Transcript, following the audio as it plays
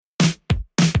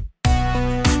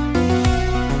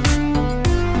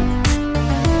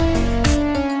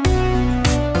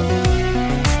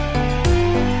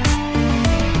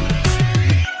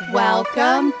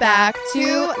back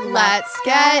to Let's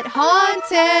Get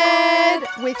Haunted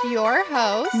with your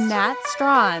host, Nat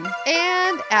Strawn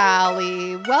and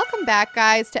Allie. Welcome back,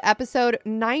 guys, to episode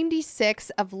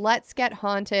 96 of Let's Get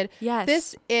Haunted. Yes.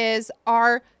 This is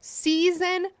our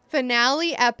season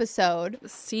finale episode.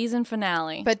 Season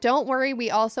finale. But don't worry,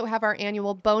 we also have our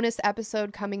annual bonus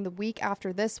episode coming the week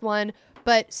after this one.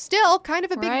 But still, kind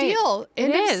of a big deal.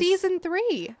 End of season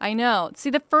 3. I know. See,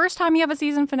 the first time you have a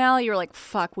season finale, you're like,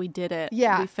 fuck, we did it.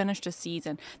 Yeah. We finished a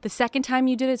season. The second time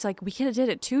you did it, it's like, we could have did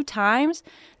it 2 times.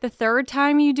 The third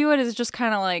time you do it is just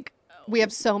kind of like... We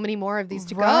have so many more of these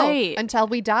to Right. go until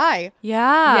we die.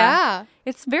 Yeah. Yeah.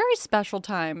 It's a very special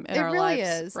time in our really lives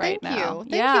is. right Thank now. you.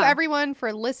 Thank you, everyone,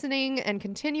 for listening and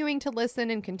continuing to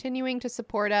listen and continuing to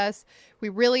support us. We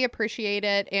really appreciate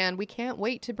it, and we can't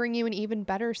wait to bring you an even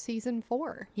better season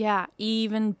 4. Yeah,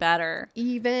 even better.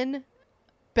 Even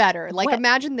better. Like, What?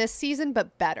 imagine this season,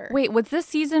 but better. Wait, was this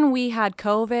season we had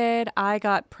COVID, I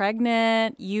got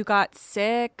pregnant, you got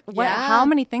sick? What? Yeah. How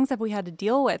many things have we had to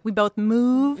deal with? We both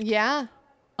moved. Yeah.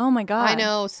 Oh my God. I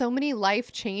know. So many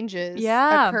life changes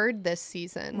Yeah. occurred this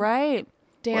season. Right.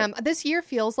 Damn. This year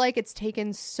feels like it's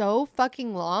taken so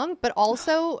fucking long, but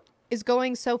also is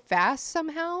going so fast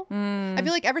somehow. I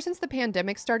feel like ever since the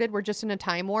pandemic started, we're just in a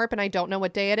time warp, and I don't know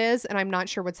what day it is, and I'm not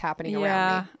sure what's happening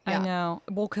around me. I know.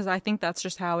 Well, because I think that's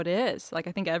just how it is. Like,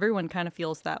 I think everyone kind of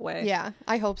feels that way. Yeah,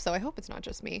 I hope so. I hope it's not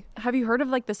just me. Have you heard of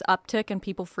like this uptick in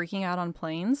people freaking out on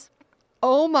planes?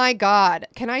 Oh my God.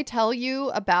 Can I tell you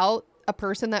about a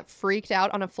person that freaked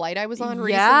out on a flight I was on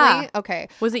Yeah. recently? Okay.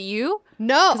 Was it you?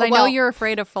 No. Because I know you're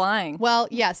afraid of flying. Well,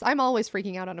 yes, I'm always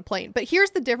freaking out on a plane. But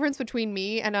here's the difference between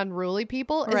me and unruly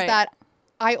people is Right. that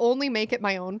I only make it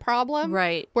my own problem.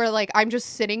 Right. Where, like, I'm just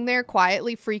sitting there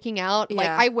quietly freaking out. Like,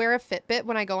 Yeah. I wear a Fitbit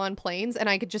when I go on planes, and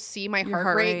I could just see my Your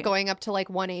heart rate going up to, like,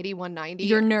 180, 190.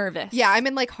 You're nervous. Yeah, I'm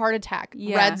in, like, heart attack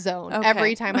Yeah. red zone Okay.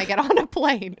 every time I get on a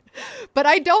plane. But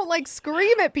I don't, like,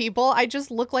 scream at people. I just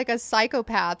look like a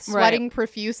psychopath sweating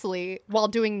profusely while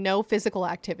doing no physical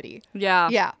activity. Yeah.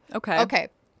 Yeah. Okay. Okay.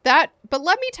 But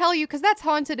let me tell you, because that's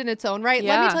haunted in its own right.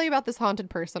 Let Yeah. me tell you about this haunted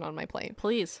person on my plane.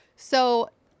 Please. So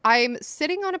I'm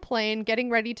sitting on a plane getting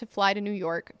ready to fly to New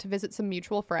York to visit some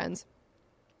mutual friends.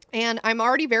 And I'm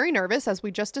already very nervous, as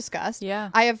we just discussed. Yeah.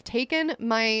 I have taken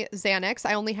my Xanax.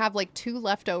 I only have like 2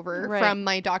 left over Right. from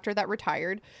my doctor that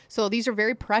retired. So these are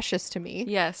very precious to me.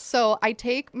 Yes. So I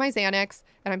take my Xanax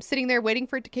and I'm sitting there waiting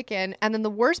for it to kick in. And then the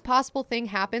worst possible thing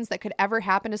happens that could ever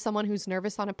happen to someone who's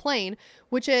nervous on a plane,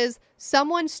 which is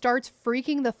someone starts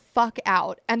freaking the fuck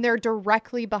out and they're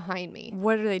directly behind me.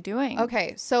 What are they doing?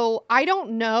 Okay, so I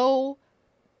don't know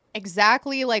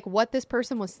exactly like what this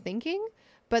person was thinking,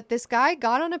 but this guy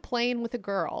got on a plane with a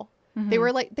girl. They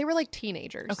were like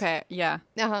teenagers. Okay. Yeah.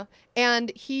 Uh-huh. And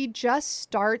he just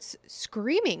starts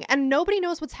screaming and nobody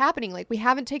knows what's happening. Like, we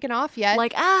haven't taken off yet.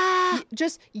 Like,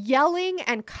 Just yelling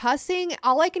and cussing.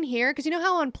 All I can hear, because you know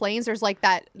how on planes there's like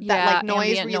that Yeah, like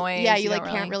noise, ambient where you, noise, yeah, you you like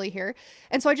don't can't really- really hear.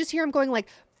 And so I just hear him going like,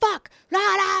 fuck, la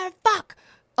la, fuck,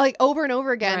 like over and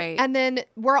over again. Right. And then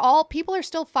people are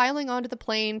still filing onto the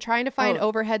plane, trying to find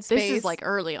overhead space. This is like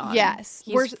early on. Yes.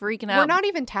 He's freaking out. We're not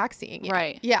even taxiing yet.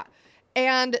 Right. Yeah.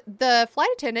 And the flight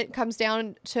attendant comes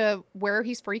down to where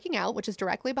he's freaking out, which is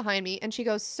directly behind me. And she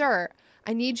goes, "Sir,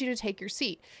 I need you to take your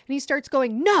seat." And he starts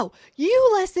going, "No, you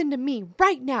listen to me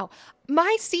right now.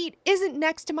 My seat isn't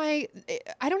next to my,"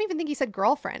 I don't even think he said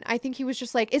girlfriend. I think he was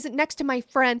just like, "Isn't next to my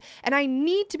friend. And I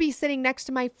need to be sitting next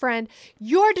to my friend.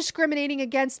 You're discriminating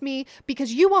against me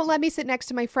because you won't let me sit next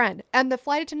to my friend." And the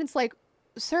flight attendant's like,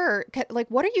 "Sir,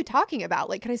 like, what are you talking about?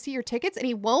 Like, can I see your tickets?" And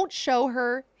he won't show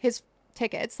her his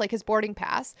tickets, like his boarding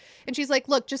pass. And she's like,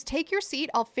 "Look, just take your seat.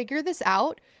 I'll figure this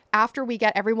out after we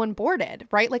get everyone boarded,"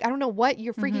 right? Like, I don't know what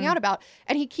you're freaking out about.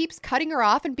 And he keeps cutting her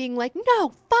off and being like,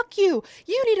 "No, fuck you.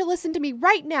 You need to listen to me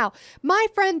right now. My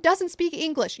friend doesn't speak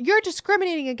English. You're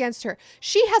discriminating against her.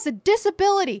 She has a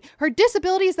disability. Her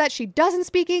disability is that she doesn't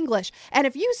speak English. And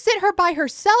if you sit her by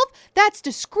herself, that's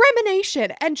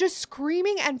discrimination," and just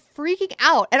screaming and freaking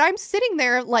out. And I'm sitting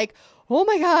there like, oh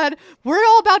my God, we're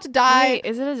all about to die. Wait,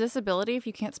 is it a disability if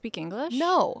you can't speak English?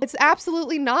 No, it's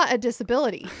absolutely not a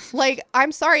disability. Like,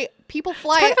 I'm sorry, people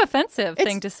fly. It's kind of offensive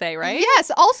thing to say, right? Yes.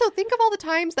 Also, think of all the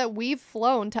times that we've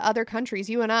flown to other countries,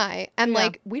 you and I, and Yeah.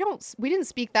 like we didn't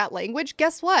speak that language.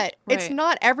 Guess what? It's Right.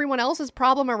 not everyone else's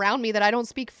problem around me that I don't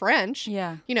speak French.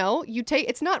 Yeah. You know,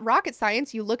 it's not rocket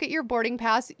science. You look at your boarding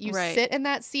pass, you Right. sit in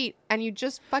that seat, and you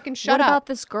just fucking shut What up. about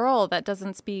this girl that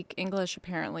doesn't speak English,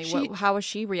 apparently? How is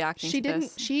she reacting She to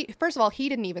didn't. this? First of all, he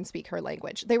didn't even speak her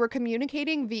language. They were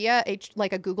communicating via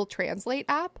a Google Translate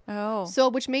app. Oh. So,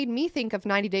 which made me think of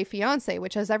 90 Day Fiancé fiance,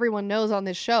 which, as everyone knows on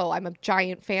this show, I'm a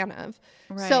giant fan of.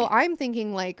 So I'm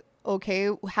thinking like, okay,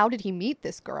 how did he meet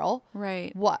this girl?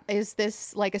 Right. What is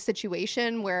this, like a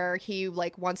situation where he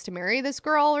like wants to marry this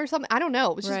girl or something? I don't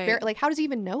know. It was just very like, how does he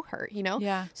even know her? You know?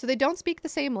 Yeah. So they don't speak the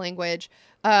same language.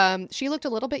 She looked a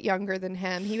little bit younger than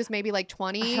him. He was maybe like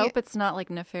 20. I hope it's not like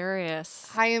nefarious.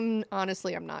 I'm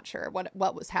not sure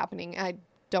what was happening. I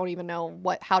don't even know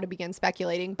how to begin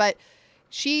speculating, but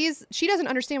she doesn't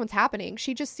understand what's happening.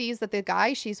 She just sees that the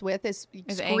guy she's with is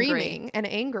screaming and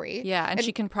angry. Yeah, and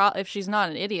she can if she's not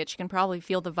an idiot, she can probably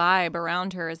feel the vibe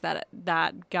around her is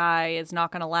that guy is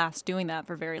not going to last doing that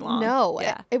for very long. No,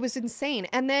 yeah. It was insane.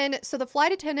 And then so the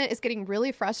flight attendant is getting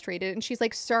really frustrated, and she's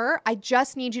like, "Sir, I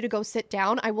just need you to go sit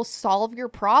down. I will solve your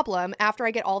problem after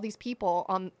I get all these people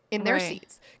in their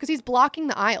seats," because he's blocking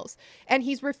the aisles and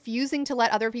he's refusing to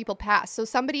let other people pass. So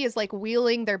somebody is like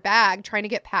wheeling their bag trying to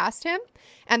get past him,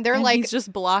 and they're like, he's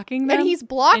just blocking them, and he's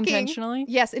blocking intentionally.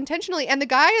 Yes, intentionally. And the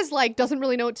guy is like doesn't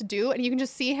really know what to do, and you can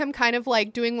just see him kind of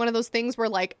like doing one of those things where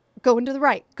like going to the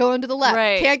right, going to the left,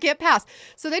 can't get past.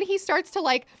 So then he starts to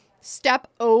like step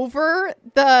over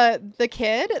the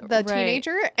kid, the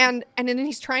teenager, and then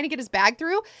he's trying to get his bag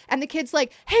through, and the kid's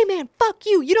like, "Hey man, fuck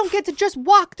you, you don't get to just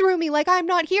walk through me like I'm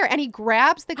not here." And he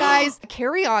grabs the guy's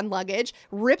carry-on luggage,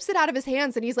 rips it out of his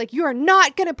hands, and he's like, "You are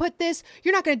not gonna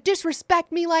you're not gonna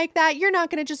disrespect me like that. You're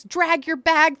not gonna just drag your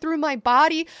bag through my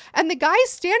body." And the guy's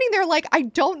standing there like, I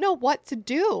don't know what to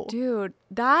do. Dude,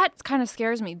 that kind of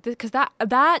scares me because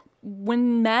that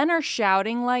when men are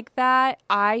shouting like that,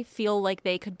 I feel like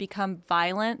they could become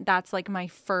violent. That's like my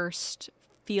first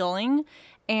feeling.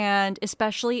 And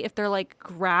especially if they're like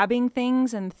grabbing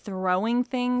things and throwing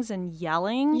things and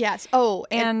yelling. Yes. Oh,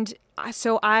 and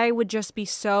so I would just be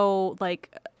so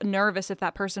like nervous if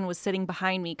that person was sitting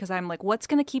behind me, because I'm like, what's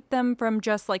going to keep them from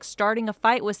just like starting a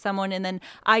fight with someone and then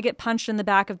I get punched in the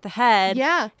back of the head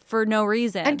for no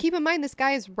reason. And keep in mind, this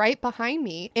guy is right behind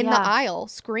me in the aisle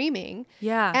screaming.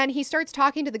 Yeah. And he starts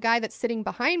talking to the guy that's sitting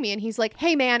behind me, and he's like,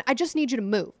 "Hey man, I just need you to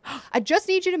move. I just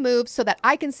need you to move so that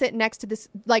I can sit next to this,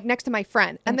 like next to my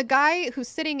friend." And the guy who's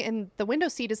sitting in the window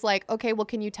seat is like, "Okay, well,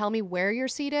 can you tell me where your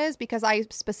seat is? Because I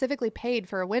specifically paid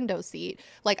for a window seat.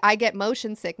 Like, I get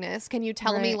motion sickness. Can you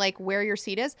tell me like where your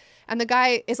seat is?" And the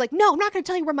guy is like, "No, I'm not going to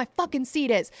tell you where my fucking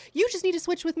seat is. You just need to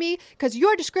switch with me because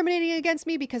you're discriminating against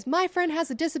me because my friend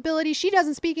has a disability. She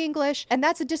doesn't speak English, and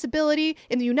that's a disability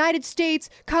in the United States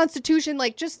Constitution."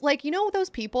 Like, just like, you know, those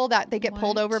people that they get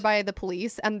pulled over by the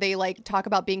police and they like talk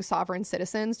about being sovereign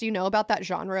citizens. Do you know about that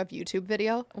genre of YouTube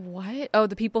video? What? Oh,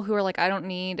 the people who are like, "I don't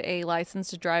need a license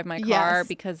to drive my car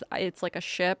because it's like a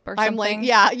ship or something." I'm like,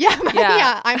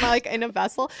 yeah. I'm like in a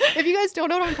vessel. If you guys don't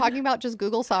know what I'm talking about, just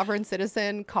Google sovereign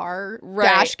citizen car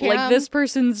dash cam. Like, this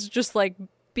person's just like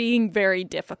being very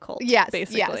difficult.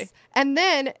 Basically. Yes. And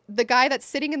then the guy that's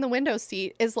sitting in the window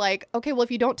seat is like, "Okay, well,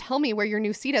 if you don't tell me where your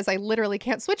new seat is, I literally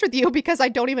can't switch with you because I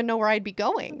don't even know where I'd be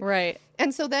going." Right.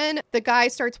 And so then the guy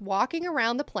starts walking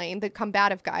around the plane. The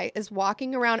combative guy is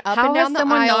walking around up How and down has the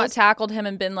someone aisles. not tackled him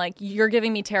and been like, "You're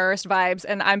giving me terrorist vibes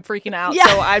and I'm freaking out,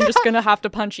 so I'm just going to have to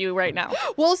punch you right now"?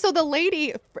 Well, so the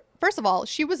lady, first of all,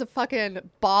 she was a fucking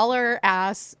baller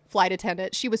ass flight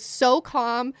attendant. She was so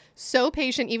calm, so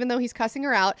patient, even though he's cussing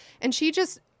her out. And she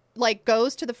just like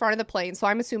goes to the front of the plane. So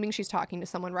I'm assuming she's talking to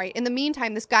someone, right? In the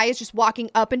meantime, this guy is just walking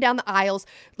up and down the aisles,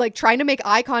 like trying to make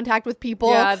eye contact with people.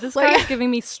 Yeah, this guy's giving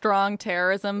me strong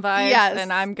terrorism vibes,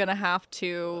 and I'm gonna have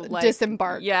to like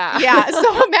disembark. Yeah.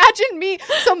 So imagine me.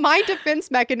 So my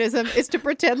defense mechanism is to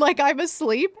pretend like I'm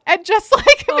asleep and just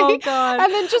like oh me, god,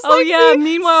 and then just like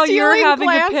meanwhile you're having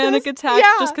glances. a panic attack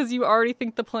just because you already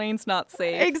think the plane's not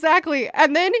safe. Exactly.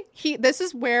 And then this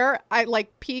is where I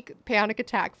like peak panic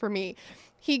attack for me.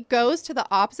 He goes to the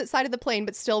opposite side of the plane,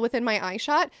 but still within my eye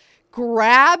shot,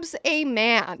 grabs a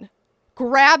man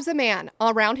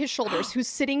around his shoulders who's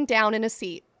sitting down in a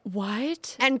seat.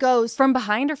 What? And goes... From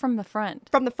behind or from the front?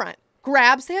 From the front.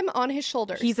 Grabs him on his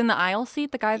shoulders. He's in the aisle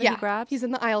seat, the guy that he grabs? He's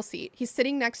in the aisle seat. He's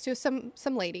sitting next to some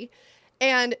lady.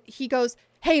 And he goes,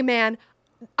 "Hey, man,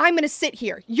 I'm going to sit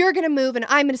here. You're going to move and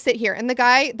I'm going to sit here." And the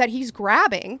guy that he's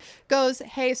grabbing goes,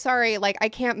 "Hey, sorry, like, I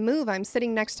can't move. I'm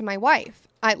sitting next to my wife.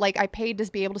 I paid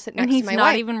to be able to sit next to my wife." And he's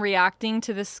not even reacting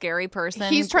to this scary person.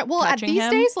 He's trying. Well, at these him.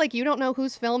 days, like, you don't know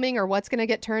who's filming or what's going to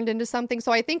get turned into something.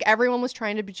 So I think everyone was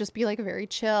trying to just be like very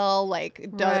chill, like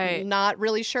not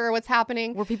really sure what's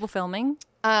happening. Were people filming?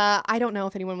 I don't know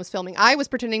if anyone was filming. I was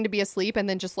pretending to be asleep and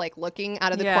then just like looking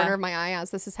out of the corner of my eye as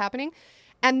this is happening.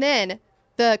 And then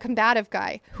the combative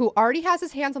guy who already has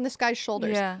his hands on this guy's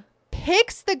shoulders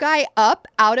picks the guy up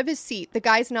out of his seat. The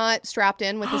guy's not strapped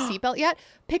in with his seatbelt yet.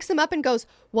 Picks him up and goes,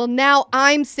 "Well, now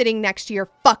I'm sitting next to your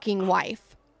fucking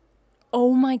wife."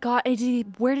 Oh my God.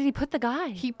 Where did he put the guy?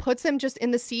 He puts him just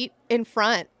in the seat in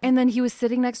front. And then he was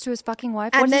sitting next to his fucking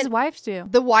wife. And What does then his wife do?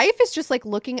 The wife is just like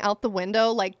looking out the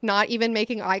window, like not even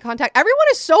making eye contact. Everyone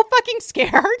is so fucking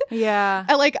scared. Yeah.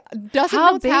 And like doesn't know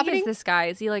How what's big happening. is this guy?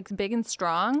 Is he like big and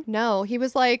strong? No, he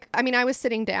was like, I mean, I was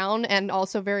sitting down and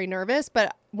also very nervous,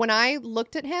 but when I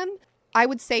looked at him, I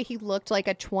would say he looked like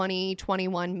a 20,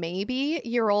 21 maybe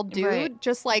year old dude, Right.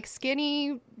 just like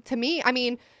skinny to me. I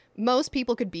mean, most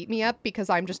people could beat me up because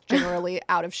I'm just generally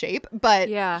out of shape, but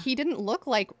Yeah. he didn't look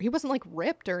like, he wasn't like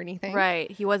ripped or anything. Right.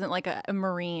 He wasn't like a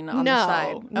Marine on No, the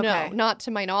side. Okay. no, not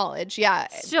to my knowledge. Yeah.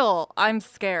 Still, I'm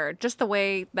scared. Just the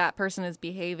way that person is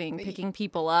behaving, picking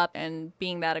people up and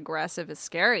being that aggressive is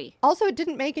scary. Also, it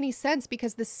didn't make any sense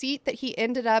because the seat that he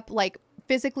ended up like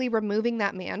physically removing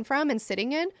that man from and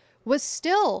sitting in was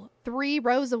still 3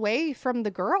 rows away from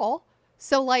the girl.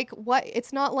 So like what,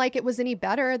 it's not like it was any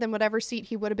better than whatever seat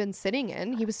he would have been sitting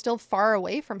in. He was still far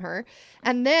away from her.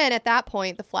 And then at that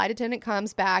point, the flight attendant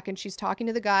comes back and she's talking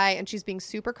to the guy and she's being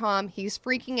super calm. He's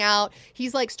freaking out.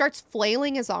 He's like starts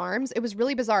flailing his arms. It was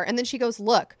really bizarre. And then she goes,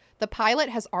 "Look, the pilot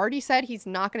has already said he's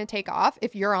not going to take off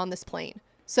if you're on this plane.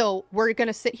 So we're going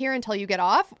to sit here until you get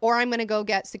off, or I'm going to go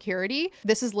get security.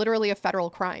 This is literally a federal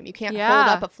crime. You can't hold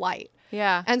Yeah. up a flight."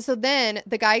 Yeah. And so then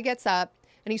the guy gets up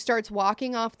and he starts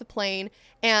walking off the plane.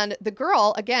 And the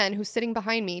girl, again, who's sitting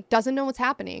behind me, doesn't know what's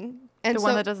happening. And The so,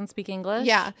 one that doesn't speak English?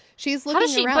 yeah, she's How looking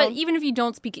does she? around. But even if you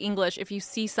don't speak English, if you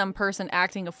see some person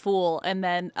acting a fool, and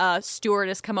then a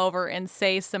stewardess come over and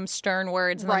say some stern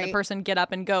words, and then the Right. person get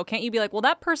up and go, can't you be like, well,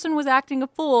 that person was acting a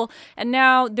fool, and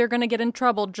now they're gonna get in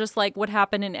trouble, just like would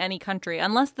happen in any country,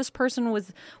 unless this person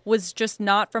was just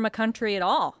not from a country at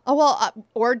all. Oh, well,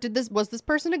 or was this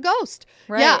person a ghost?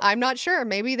 Right. Yeah, I'm not sure.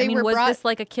 Maybe they I mean, were was brought. this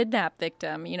like a kidnap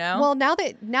victim? You know? Well, now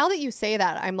that you say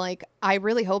that, I'm like, I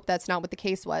really hope that's not what the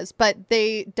case was. But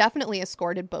they definitely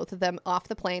escorted both of them off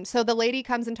the plane. So the lady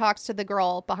comes and talks to the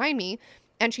girl behind me,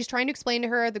 and she's trying to explain to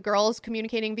her. The girl's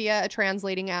communicating via a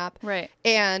translating app. Right.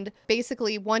 And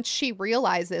basically, once she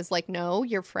realizes, like, no,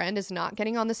 your friend is not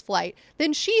getting on this flight,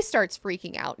 then she starts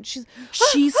freaking out. She's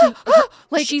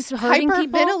like she's hurting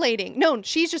people. hyperventilating. No,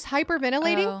 she's just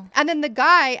hyperventilating. Oh. And then the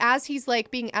guy, as he's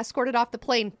like being escorted off the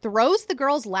plane, throws the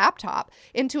girl's laptop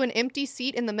into an empty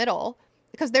seat in the middle.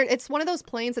 Because it's one of those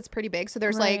planes that's pretty big. So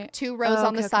there's like Right. 2 rows Oh,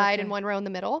 on the okay, side okay. and 1 row in the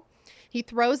middle. He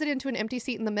throws it into an empty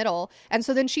seat in the middle. And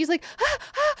so then she's like,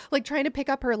 like trying to pick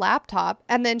up her laptop.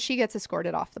 And then she gets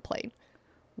escorted off the plane.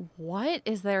 What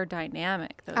is their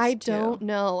dynamic? Those I two? don't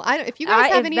know. If you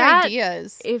guys have if any that-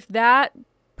 ideas. If that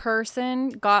person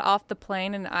got off the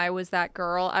plane and I was that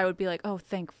girl, I would be like, oh,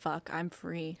 thank fuck, I'm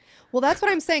free. Well, that's what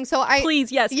I'm saying. So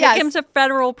Please, yes, yes. take him to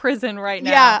federal prison right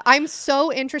now. Yeah, I'm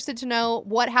so interested to know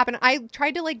what happened. I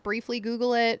tried to like briefly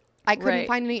Google it. I couldn't Right.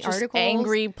 find any Just articles.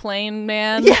 angry plane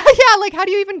man. Yeah, yeah. Like, how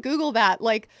do you even Google that?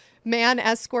 Like, man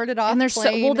escorted off And there's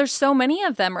plane. there's so many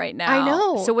of them right now. I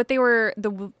know. So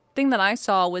the thing that I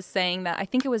saw was saying that, I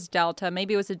think it was Delta,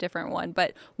 maybe it was a different one,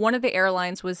 but one of the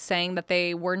airlines was saying that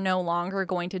they were no longer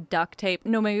going to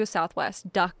maybe it was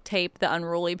Southwest, duct tape the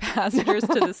unruly passengers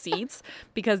to the seats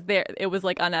because it was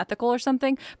like unethical or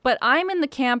something. But I'm in the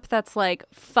camp that's like,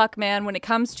 fuck man, when it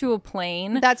comes to a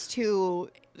plane, That's too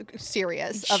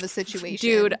serious of a situation,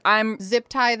 dude, I'm Zip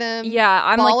tie them. Yeah,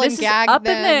 I'm ball like, and this is gag up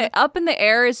them. in the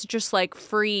air is just like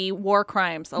free war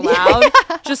crimes allowed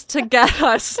just to get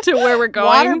us to where we're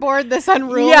going. Waterboard this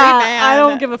unruly Yeah, man. I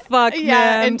don't give a fuck, Yeah,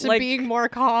 man. and to Like, being more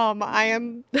calm. I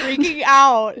am freaking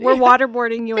out. we're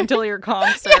waterboarding you until you're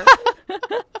calm, sir.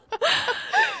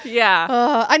 Yeah.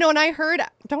 I know, and I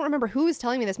don't remember who was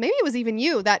telling me this. Maybe it was even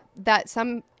you that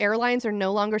some airlines are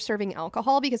no longer serving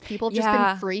alcohol because people have just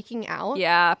Yeah. been freaking out.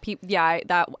 Yeah,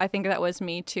 I think that was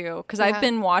me too. Because Yeah. I've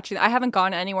been watching. I haven't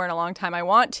gone anywhere in a long time. I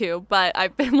want to, but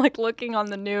I've been like looking on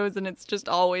the news, and it's just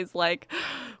always like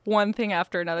one thing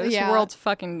after another. This Yeah. world's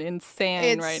fucking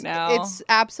insane right now. It's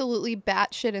absolutely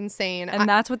batshit insane. And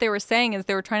that's what they were saying, is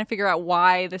they were trying to figure out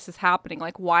why this is happening.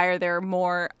 Like, why are there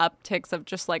more upticks of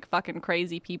just like fucking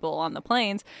crazy people on the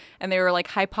planes? And they were like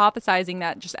hypothesizing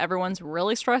that just everyone's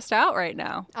really stressed out right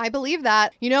now. I believe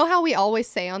that. You know how we always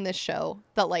say on this show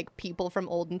that like people from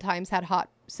olden times had hot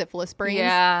syphilis brains?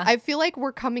 Yeah. I feel like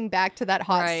we're coming back to that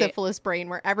hot Right. syphilis brain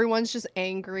where everyone's just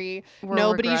angry. We're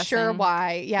Nobody's sure regressing.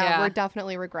 why. Yeah, Yeah. we're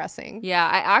definitely regressing. Yeah,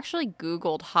 I actually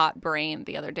Googled hot brain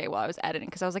the other day while I was editing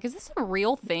because I was like, is this a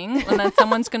real thing? And then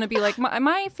someone's going to be like,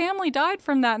 my family died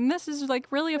from that and this is like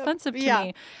really offensive to Yeah.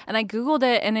 me. And I Googled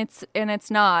it and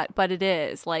it's not, but it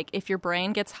is. Like, if your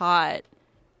brain gets hot,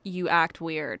 you act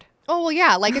weird. Oh, well,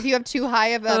 yeah. Like if you have too high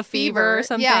of a fever or Yeah.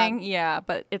 something. Yeah,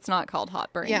 but it's not called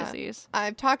hot brain Yeah. disease.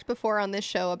 I've talked before on this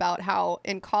show about how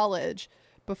in college,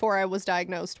 before I was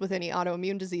diagnosed with any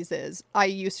autoimmune diseases, I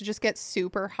used to just get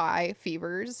super high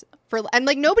fevers and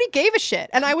like nobody gave a shit.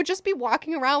 And I would just be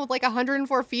walking around with like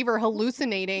 104 fever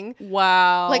hallucinating.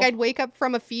 Wow. Like I'd wake up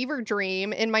from a fever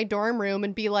dream in my dorm room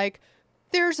and be like,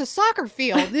 there's a soccer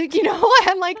field, you know,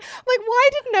 and like why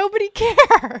did nobody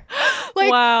care? Like,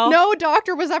 Wow. no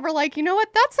doctor was ever like, you know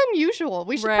what, that's unusual.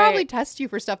 We should Right. probably test you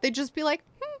for stuff. They'd just be like,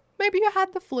 maybe you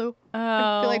had the flu.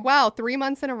 I'd be like, wow, 3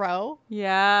 months in a row.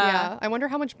 Yeah. I wonder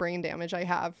how much brain damage I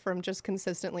have from just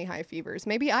consistently high fevers.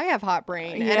 Maybe I have hot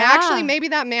brain. And Yeah. actually, maybe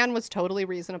that man was totally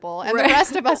reasonable. And Right. the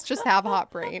rest of us just have hot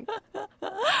brain.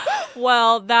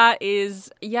 Well, that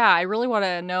is, yeah, I really want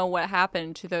to know what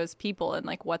happened to those people and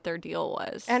like what their deal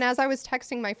was. And as I was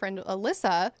texting my friend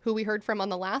Alyssa, who we heard from on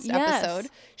the last Yes. episode,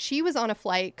 she was on a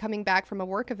flight coming back from a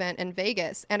work event in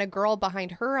Vegas, and a girl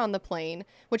behind her on the plane,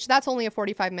 which that's only a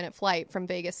 45-minute flight from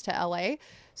Vegas to LA,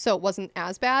 so it wasn't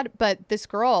as bad. But this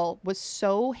girl was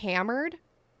so hammered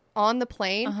on the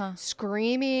plane,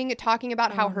 screaming, talking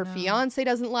about how her fiance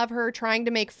doesn't love her, trying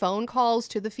to make phone calls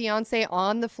to the fiance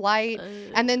on the flight,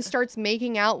 and then starts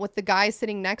making out with the guy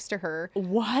sitting next to her.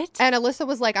 What? And Alyssa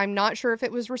was like, I'm not sure if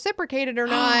it was reciprocated or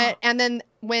not. And then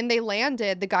when they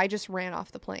landed, the guy just ran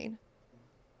off the plane.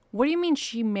 What do you mean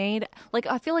she made, like,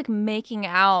 I feel like making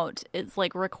out is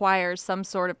like requires some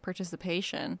sort of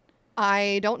participation.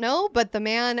 I don't know, but the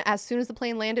man, as soon as the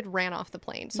plane landed, ran off the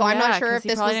plane. So I'm not sure if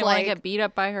this was didn't like, get beat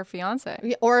up by her fiance.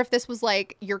 or if this was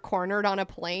like you're cornered on a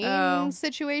plane Oh.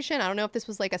 situation. I don't know if this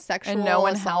was like a sexual And no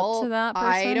one assault. helped to that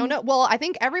I person? don't know. Well, I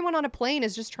think everyone on a plane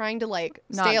is just trying to like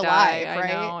Not stay die. alive,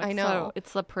 right? I know.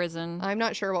 It's a prison. I'm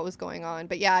not sure what was going on,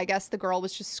 but yeah, I guess the girl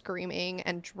was just screaming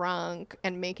and drunk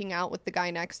and making out with the guy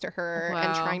next to her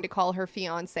and Wow. trying to call her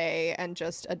fiance, and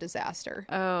just a disaster.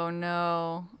 Oh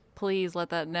no. Please let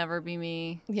that never be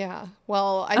me. Yeah.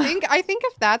 Well, I think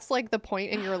if that's like the point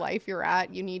in your life you're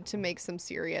at, you need to make some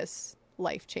serious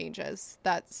life changes.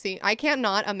 I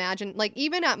cannot imagine, like,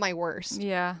 even at my worst,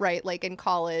 Yeah. right? Like in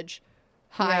college,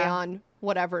 high Yeah. on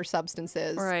whatever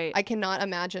substances. Right. I cannot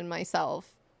imagine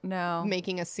myself No.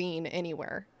 making a scene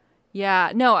anywhere.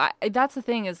 Yeah. No, that's the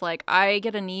thing is like I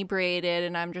get inebriated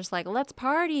and I'm just like, let's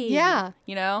party. Yeah.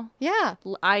 You know? Yeah.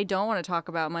 I don't want to talk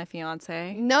about my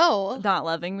fiance No. not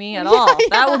loving me at all. Yeah.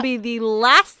 That would be the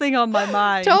last thing on my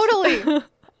mind. Totally.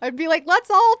 I'd be like, let's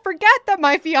all forget that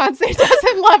my fiance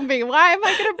doesn't love me. Why am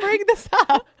I going to bring this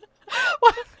up?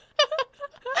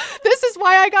 This is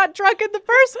why I got drunk in the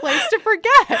first place, to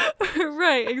forget.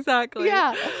 Right, exactly.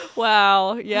 Yeah.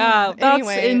 Wow. Yeah. That's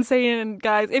Anyway. insane,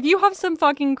 guys. If you have some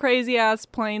fucking crazy ass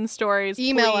plane stories,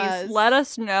 Email please us. let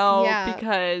us know, Yeah.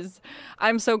 because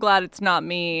I'm so glad it's not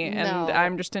me, and No.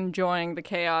 I'm just enjoying the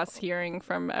chaos hearing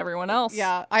from everyone else.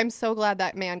 Yeah, I'm so glad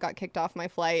that man got kicked off my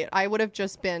flight. I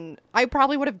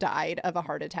probably would have died of a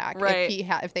heart attack Right.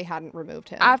 if they hadn't removed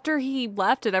him. After he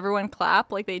left, did everyone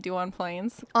clap like they do on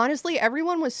planes? Honestly,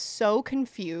 everyone was so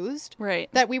confused Right.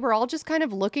 that we were all just kind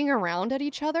of looking around at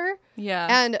each other. Yeah.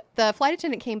 And the flight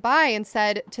attendant came by and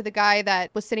said to the guy that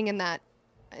was sitting in that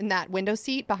window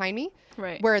seat behind me,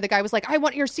 Right. where the guy was like, I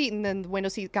want your seat. And then the window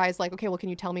seat guy's like, okay, well, can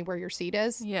you tell me where your seat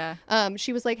is? Yeah.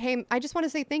 She was like, hey, I just want to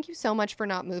say thank you so much for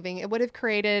not moving. It would have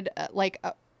created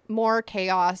more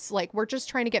chaos. Like, we're just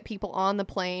trying to get people on the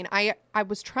plane. I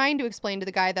was trying to explain to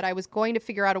the guy that I was going to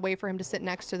figure out a way for him to sit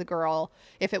next to the girl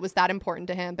if it was that important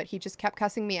to him, but he just kept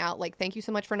cussing me out, like, thank you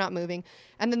so much for not moving.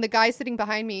 And then the guy sitting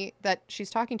behind me that she's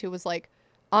talking to was like,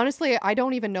 honestly, I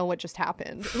don't even know what just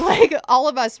happened. Like, all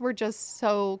of us were just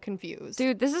so confused.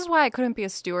 Dude, this is why I couldn't be a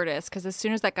stewardess, because as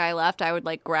soon as that guy left, I would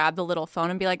like grab the little phone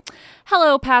and be like,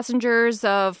 hello, passengers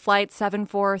of Flight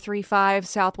 7435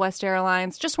 Southwest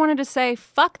Airlines. Just wanted to say,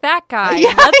 fuck that guy.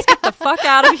 Let's get the fuck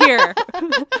out of here.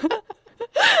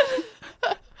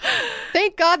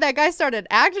 Thank God that guy started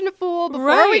acting a fool before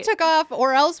we Right. took off,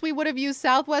 or else we would have used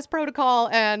Southwest protocol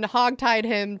and hogtied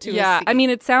him to Yeah, a seat. I mean,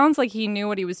 it sounds like he knew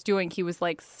what he was doing. He was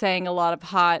like saying a lot of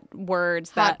hot words,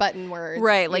 hot button words.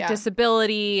 right, like Yeah.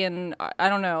 disability, and I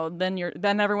don't know.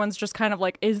 Then everyone's just kind of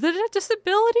like, is it a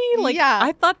disability? Like, Yeah.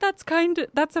 I thought that's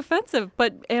offensive,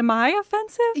 but am I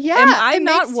offensive? Yeah, am I it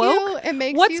not makes woke? it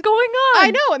makes What's you- going on?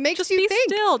 I know, it makes just you be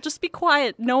think. still, just be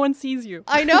quiet. No one sees you.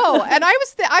 I know. And I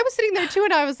was sitting there too,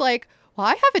 and I was like, well,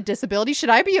 I have a disability. Should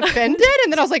I be offended?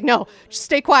 And then I was like, no, just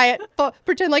stay quiet.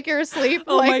 Pretend like you're asleep.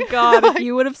 Oh like, my god! If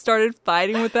you would have started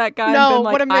fighting with that guy No, and been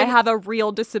what like, a "I minute. have a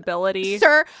real disability,"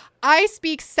 Sir, I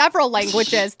speak several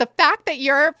languages. The fact that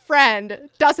your friend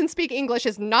doesn't speak English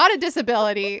is not a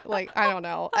disability. Like, I don't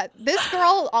know. This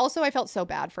girl also, I felt so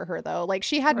bad for her though. Like,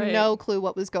 she had no clue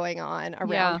what was going on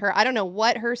around her. I don't know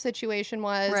what her situation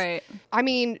was. Right. I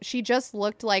mean, she just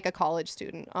looked like a college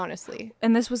student, honestly.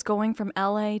 And this was going from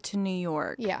LA to New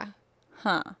York. Yeah.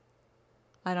 Huh.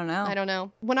 I don't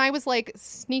know. When I was like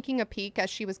sneaking a peek as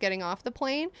she was getting off the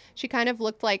plane, she kind of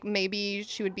looked like maybe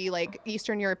she would be like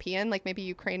Eastern European, like maybe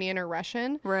Ukrainian or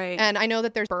Russian. Right. And I know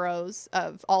that there's boroughs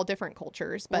of all different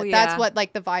cultures, but that's what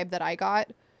like the vibe that I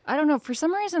got. I don't know. For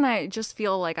some reason, I just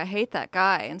feel like I hate that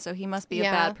guy, and so he must be a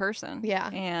bad person. Yeah.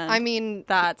 And I mean,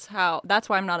 that's why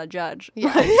I'm not a judge.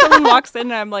 Yeah. Like, someone walks in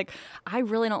and I'm like, I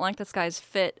really don't like this guy's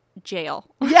fit. Jail.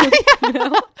 Yeah. You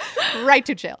know? Right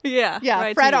to jail. Yeah. Yeah.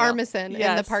 Right Fred Armisen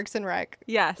in the Parks and Rec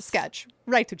sketch.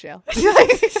 Right to jail.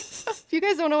 If you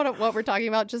guys don't know what we're talking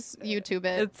about, just YouTube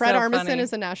it. It's Fred so Armisen funny.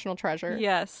 is a national treasure.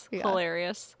 Yes. Yeah.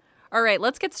 Hilarious. All right,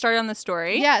 let's get started on the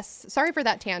story. Yes. Sorry for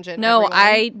that tangent. No,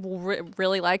 everyone. I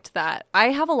really liked that.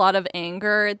 I have a lot of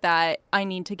anger that I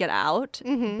need to get out,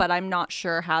 but I'm not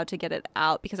sure how to get it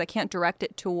out because I can't direct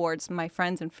it towards my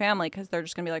friends and family because they're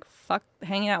just going to be like, fuck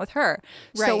hanging out with her.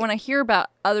 Right. So when I hear about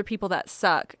other people that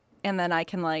suck, and then I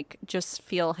can like just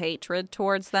feel hatred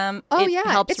towards them. Oh, it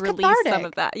helps it's release cathartic. some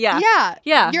of that. Yeah.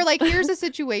 Yeah. You're like, here's a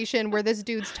situation where this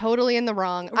dude's totally in the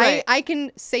wrong. Right. I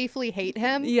can safely hate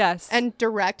him. Yes. And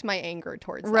direct my anger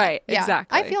towards that. Right. Yeah,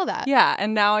 Exactly. I feel that. Yeah.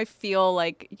 And now I feel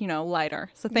like, lighter.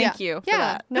 So thank you for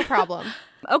that. No problem.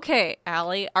 Okay,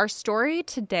 Allie, our story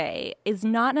today is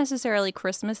not necessarily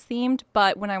Christmas themed,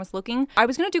 but when I was looking, I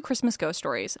was going to do Christmas ghost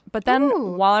stories. But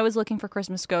then while I was looking for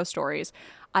Christmas ghost stories,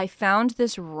 I found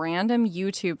this random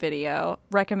YouTube video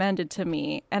recommended to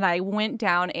me, and I went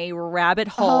down a rabbit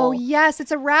hole. Oh, yes.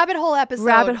 It's a rabbit hole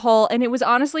episode. And it was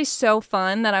honestly so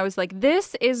fun that I was like,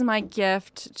 this is my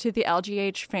gift to the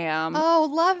LGH fam. Oh,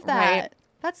 love that. Right?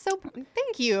 That's so...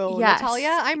 Thank you, Yes.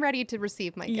 Natalia. I'm ready to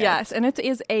receive my gift. Yes, and it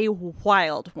is a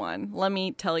wild one. Let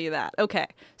me tell you that. Okay,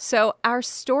 so our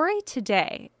story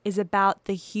today is about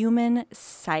the human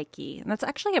psyche. And that's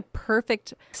actually a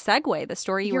perfect segue, the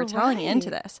story you were telling me into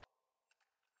this.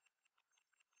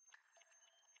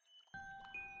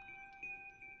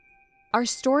 Our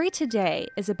story today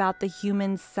is about the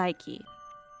human psyche.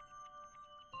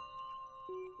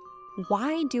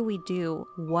 Why do we do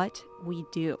what we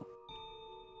do?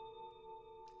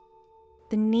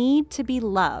 The need to be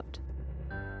loved,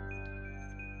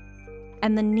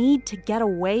 and the need to get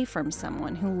away from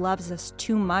someone who loves us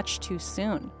too much too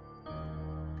soon.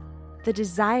 The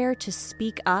desire to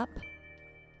speak up,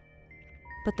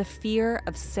 but the fear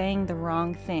of saying the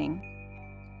wrong thing.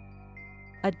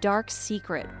 A dark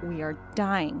secret we are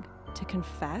dying to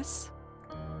confess.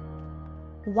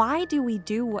 Why do we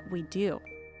do what we do?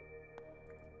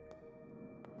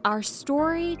 Our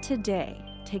story today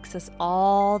takes us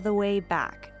all the way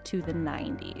back to the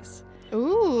 90s.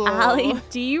 Ooh. Allie,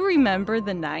 do you remember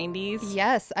the 90s?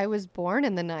 Yes, I was born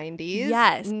in the 90s.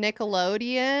 Yes.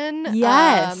 Nickelodeon.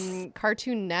 Yes.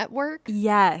 Cartoon Network.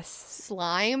 Yes.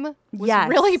 Slime was Yes.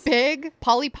 really big.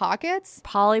 Polly Pockets.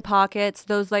 Polly Pockets,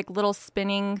 those like little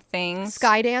spinning things.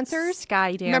 Sky Dancers.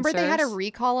 Sky Dancers. Remember they had a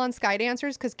recall on Sky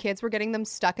Dancers because kids were getting them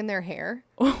stuck in their hair?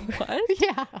 What?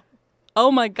 Yeah. Oh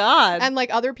my God. And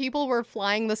like other people were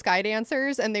flying the Sky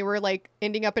Dancers and they were like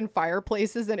ending up in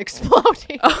fireplaces and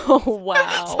exploding. Oh,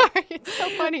 wow. Sorry, it's so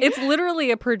funny. It's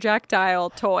literally a projectile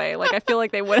toy. Like, I feel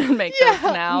like they wouldn't make those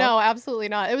now. No, absolutely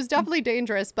not. It was definitely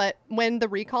dangerous. But when the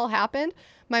recall happened,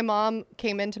 my mom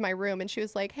came into my room and she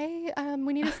was like, hey,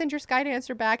 we need to send your Sky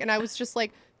Dancer back. And I was just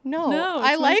like, no,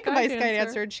 I it's like my my Sky Sky Dancer.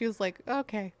 Dancer. And she was like,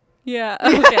 okay. Yeah.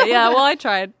 Okay. Yeah. Well, I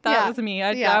tried. That Yeah. was me.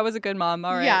 Yeah. I was a good mom.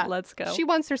 All right. Let's go. She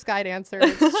wants her Sky Dancer.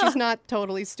 She's not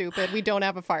totally stupid. We don't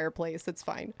have a fireplace. It's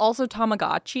fine. Also,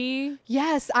 Tamagotchi.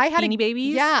 Yes, I had Beanie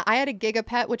Babies? Yeah, I had a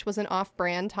Gigapet, which was an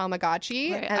off-brand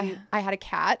Tamagotchi, Right, and I had a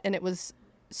cat, and it was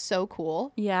so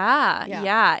cool.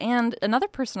 Yeah. And another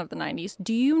person of the 90s.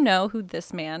 Do you know who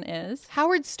this man is?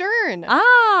 Howard Stern.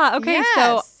 Ah, okay. Yes.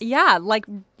 So, yeah, like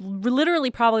literally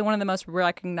probably one of the most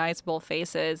recognizable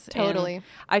faces. Totally.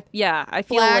 And I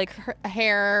feel Black like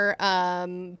hair,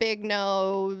 big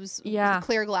nose,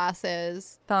 clear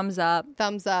glasses, thumbs up.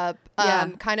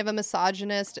 kind of a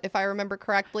misogynist, if I remember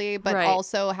correctly, but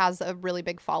also has a really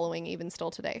big following even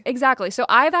still today. Exactly. So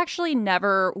I've actually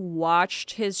never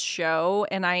watched his show,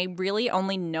 and I really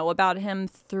only know about him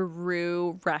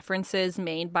through references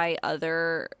made by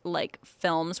other like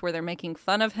films where they're making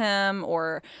fun of him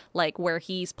or like where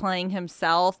he's playing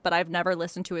himself, but I've never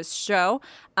listened to his show.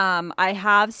 I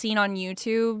have seen on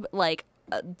YouTube like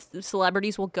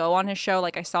celebrities will go on his show.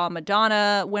 Like I saw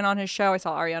Madonna went on his show. I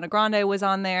saw Ariana Grande was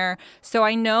on there. So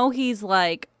I know he's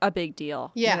like a big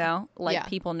deal. Yeah. You know, like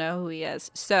people know who he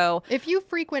is. So if you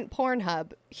frequent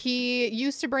Pornhub, he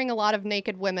used to bring a lot of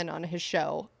naked women on his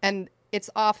show, and it's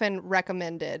often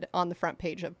recommended on the front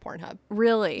page of Pornhub.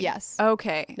 really, Yes.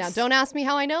 Okay. Now, don't ask me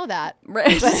how I know that,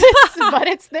 Right. but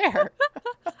it's there.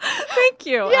 Thank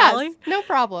you, Yes, Allie. no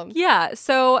problem. Yeah.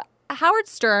 So Howard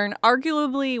Stern,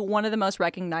 arguably one of the most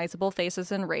recognizable faces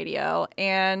in radio,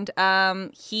 and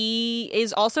he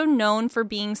is also known for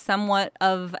being somewhat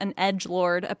of an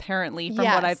edgelord, apparently, from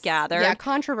what I've gathered. Yeah,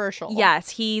 controversial. Yes,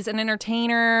 he's an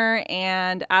entertainer,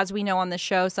 and as we know on the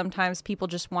show, sometimes people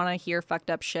just want to hear fucked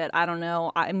up shit. I don't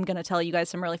know. I'm going to tell you guys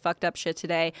some really fucked up shit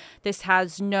today. This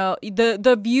has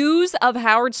the views of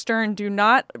Howard Stern do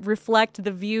not reflect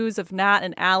the views of Nat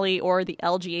and Allie or the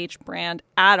LGH brand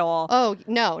at all. Oh,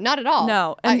 no, not at all.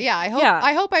 No. And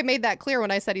I hope I made that clear when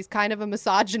I said he's kind of a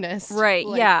misogynist. Right.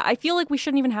 Like, yeah. I feel like we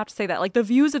shouldn't even have to say that. Like the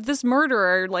views of this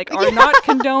murderer like are not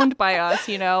condoned by us,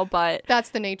 you know, but that's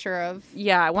the nature of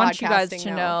I want you guys to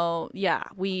podcasting know,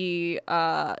 we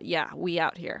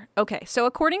out here. Okay. So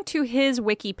according to his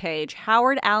wiki page,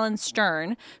 Howard Allen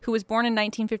Stern, who was born in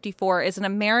 1954, is an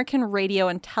American radio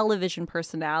and television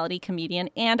personality, comedian,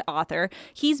 and author.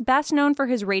 He's best known for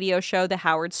his radio show, The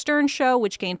Howard Stern Show,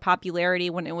 which gained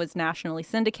popularity when it was nationally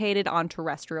syndicated on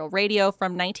terrestrial radio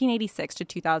from 1986 to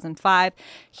 2005.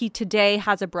 He today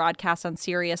has a broadcast on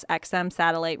Sirius XM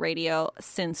satellite radio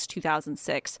since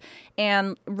 2006.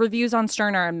 And reviews on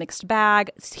Stern are a mixed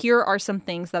bag. Here are some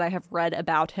things that I have read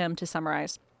about him to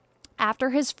summarize.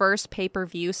 After his first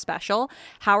pay-per-view special,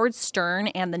 Howard Stern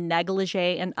and the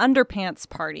Negligee and Underpants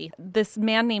Party, this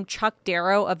man named Chuck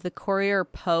Darrow of the Courier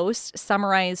Post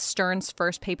summarized Stern's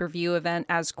first pay-per-view event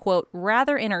as, quote,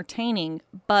 rather entertaining,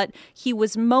 but he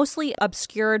was mostly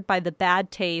obscured by the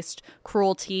bad taste,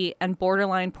 cruelty, and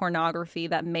borderline pornography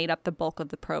that made up the bulk of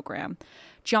the program.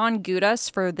 John Gudas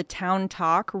for The Town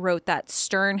Talk wrote that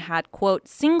Stern had, quote,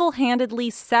 single-handedly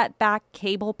set back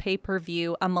cable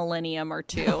pay-per-view a millennium or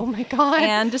two. Oh, my God.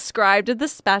 And described the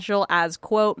special as,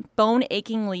 quote,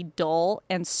 bone-achingly dull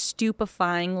and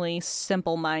stupefyingly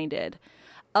simple-minded.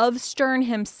 Of Stern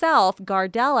himself,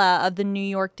 Gardella of the New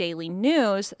York Daily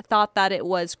News thought that it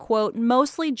was, quote,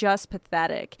 mostly just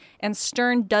pathetic, and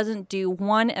Stern doesn't do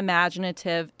one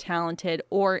imaginative, talented,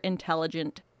 or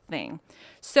intelligent thing.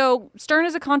 So Stern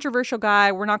is a controversial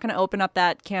guy. We're not going to open up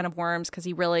that can of worms because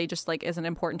he really just like isn't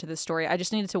important to this story. I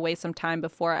just needed to waste some time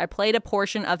before I played a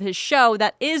portion of his show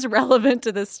that is relevant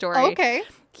to this story. Okay.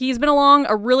 He's been along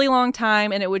a really long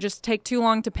time, and it would just take too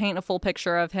long to paint a full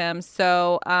picture of him.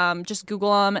 So just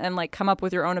Google him and like come up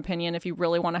with your own opinion if you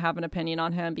really want to have an opinion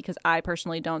on him, because I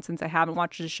personally don't, since I haven't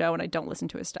watched his show and I don't listen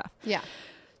to his stuff. Yeah.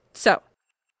 So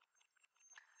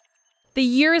the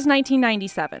year is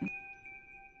 1997.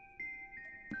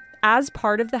 As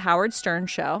part of the Howard Stern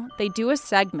Show, they do a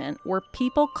segment where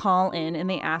people call in and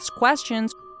they ask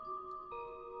questions,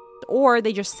 or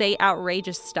they just say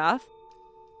outrageous stuff.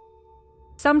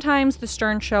 Sometimes the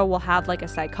Stern Show will have like a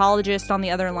psychologist on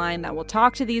the other line that will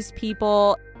talk to these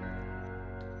people.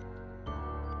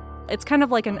 It's kind of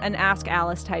like an Ask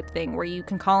Alice type thing where you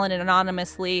can call in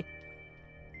anonymously,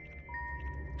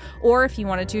 or if you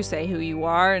wanted to, say who you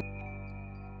are.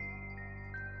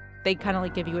 They kind of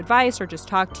like give you advice or just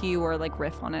talk to you or like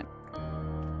riff on it.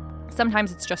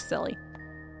 Sometimes it's just silly.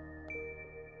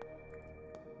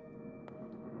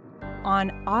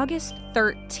 On August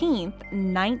 13th,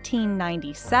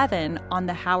 1997, on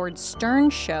the Howard Stern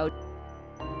Show,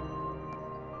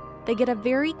 they get a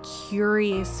very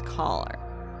curious caller.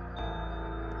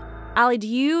 Allie, do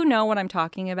you know what I'm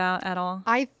talking about at all?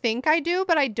 I think I do,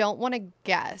 but I don't want to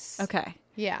guess. Okay.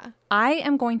 Yeah. I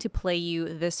am going to play you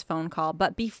this phone call,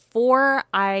 but before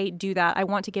I do that, I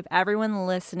want to give everyone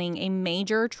listening a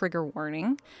major trigger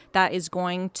warning that is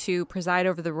going to preside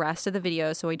over the rest of the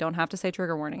video, so we don't have to say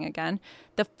trigger warning again.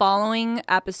 The following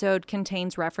episode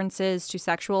contains references to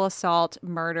sexual assault,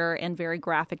 murder, and very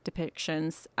graphic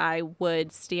depictions. I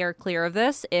would steer clear of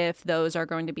this if those are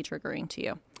going to be triggering to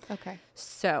you. Okay.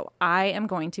 So I am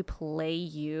going to play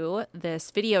you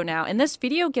this video now. And this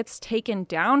video gets taken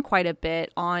down quite a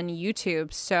bit on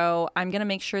YouTube. So I'm going to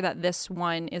make sure that this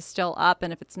one is still up.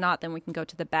 And if it's not, then we can go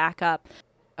to the backup.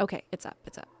 Okay, it's up.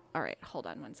 It's up. All right, hold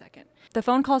on one second. The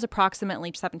phone call is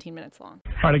approximately 17 minutes long.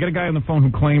 All right, I got a guy on the phone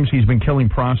who claims he's been killing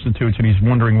prostitutes and he's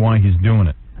wondering why he's doing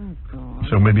it. Oh, God.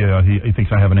 So maybe he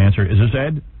thinks I have an answer. Is this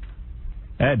Ed?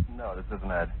 Ed? No, this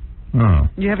isn't Ed. Oh.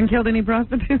 You haven't killed any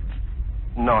prostitutes?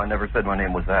 No, I never said my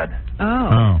name was Ed.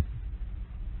 Oh.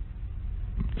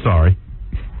 Sorry.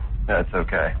 That's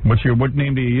okay. What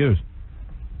name do you use?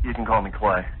 You can call me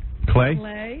Clay. Clay?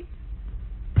 Clay?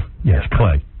 Yes,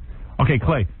 Clay. Okay,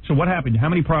 Clay. So what happened? How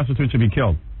many prostitutes have you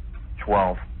killed?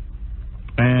 12.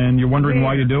 And you're wondering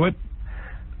why you do it?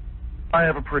 I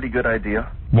have a pretty good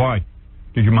idea. Why?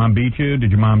 Did your mom beat you?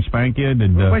 Did your mom spank you?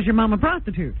 Was your mom a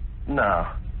prostitute? No.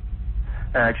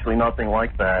 Actually, nothing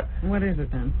like that. What is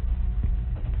it then?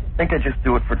 I think I just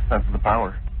do it for the sense of the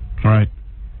power. All right.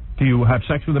 Do you have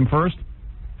sex with them first?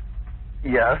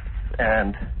 Yes,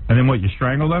 and And then what, you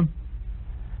strangle them?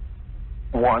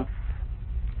 once.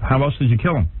 How else did you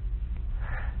kill them?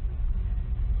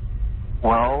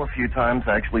 Well, a few times,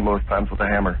 actually most times with a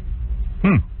hammer.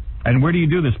 And where do you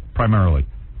do this primarily?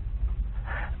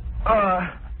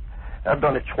 I've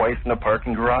done it twice in a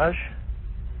parking garage,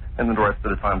 and then the rest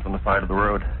of the times on the side of the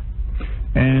road.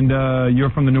 And you're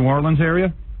from the New Orleans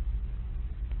area?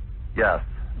 Yes.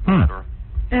 And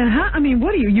how, I mean,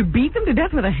 what do you beat them to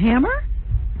death with a hammer?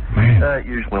 Man. That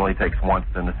usually only takes once,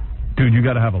 and Dude, you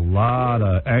got to have a lot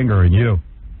of anger in you.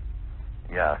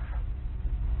 yes.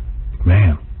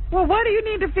 Man. Well, why do you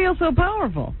need to feel so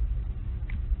powerful?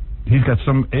 He's got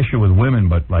some issue with women,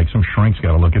 but like some shrink's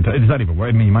got to look into it. It's not even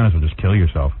worth. I mean, you might as well just kill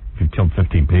yourself if you've killed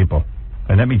 15 people.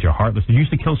 And that means you're heartless. Did you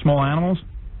used to kill small animals?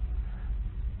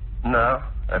 No,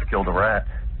 I've killed a rat.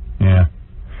 Yeah.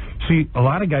 See, a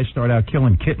lot of guys start out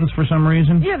killing kittens for some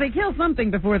reason. Yeah, they kill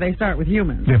something before they start with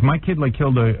humans. If my kid like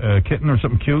killed a kitten or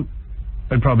something cute,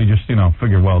 I'd probably just,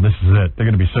 figure, well, this is it. They're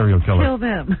going to be serial killers. Kill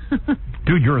them.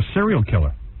 Dude, you're a serial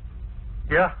killer.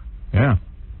 Yeah. Yeah.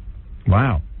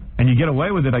 Wow. And you get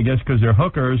away with it, I guess, because they're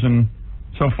hookers, and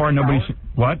so far nobody's...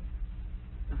 What?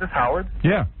 Is this Howard?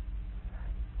 Yeah.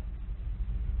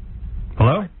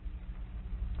 Hello?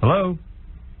 Hello?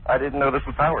 I didn't know this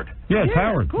was Howard. Yeah, it's Yeah,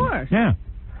 Howard. of course. Yeah.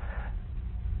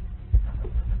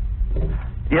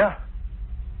 Yeah.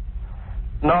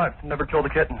 No, I've never killed a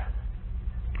kitten.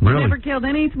 Really? Never killed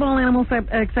any small animal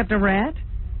except a rat?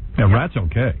 Yeah, rats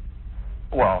okay.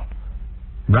 Well,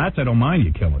 Rats I don't mind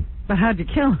you killing. But how'd you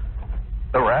kill him?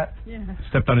 the rat. Yeah.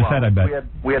 Stepped on his head, I bet.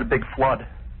 We had a big flood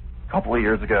a couple of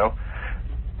years ago,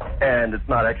 and it's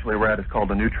not actually a rat. It's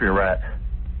called a nutria rat.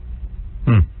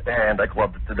 And I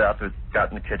clubbed it to death. It got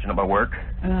in the kitchen at my work.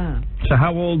 So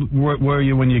how old were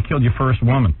you when you killed your first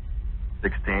woman?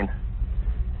 16.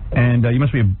 And you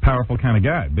must be a powerful kind of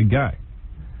guy, big guy.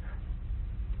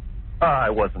 I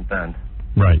wasn't then.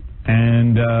 Right.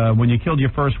 And when you killed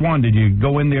your first one, did you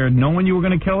go in there knowing you were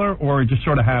going to kill her, or it just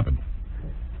sort of happened?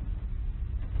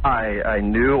 I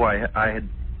knew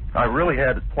I really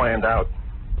had it planned out.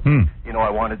 You know, I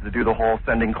wanted to do the whole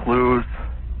sending clues.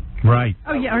 Right.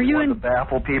 Oh, yeah. Are you to in...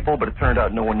 baffle people, but it turned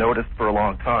out no one noticed for a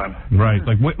long time. Right.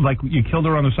 Like you killed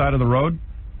her on the side of the road?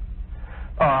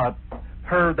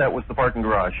 Her, that was the parking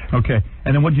garage. Okay.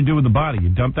 And then what'd you do with the body? You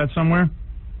dumped that somewhere?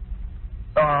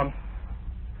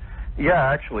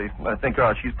 Yeah, actually. I think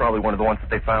she's probably one of the ones that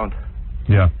they found.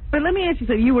 Yeah. But let me ask you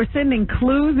something. You were sending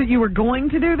clues that you were going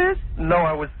to do this? No,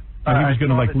 I was... he was going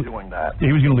to like doing that.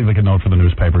 He was going to leave like a note for the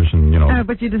newspapers, and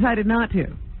But you decided not to.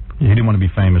 he didn't want to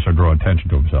be famous or draw attention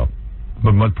to himself.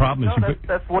 But the problem is, No,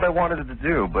 that's what I wanted to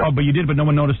do. But but you did, but no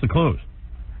one noticed the clues.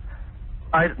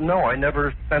 I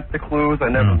never sent the clues. I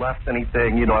never left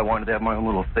anything. You know, I wanted to have my own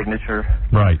little signature.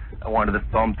 Right. I wanted to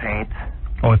thumb paint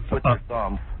Oh, with their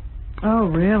thumbs. Oh,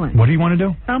 really? what do you want to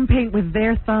do? Thumb paint with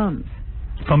their thumbs.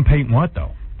 Thumb paint what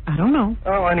though? I don't know.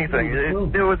 Oh, anything. It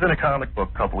was in a comic book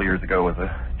a couple of years ago.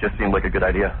 Just seemed like a good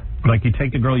idea. Like you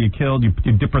take the girl you killed, you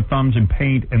dip her thumbs in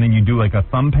paint, and then you do like a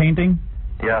thumb painting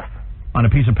Yes. on a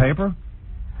piece of paper.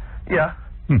 Yeah.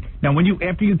 Now,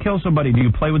 after you kill somebody, do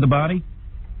you play with the body?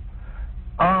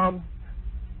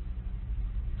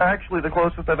 Actually, the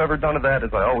closest I've ever done to that is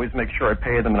I always make sure I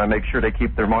pay them and I make sure they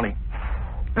keep their money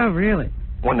Oh, really?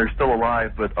 when they're still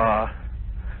alive. But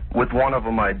with one of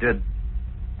them, I did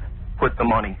put the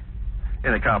money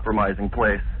in a compromising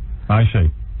place. I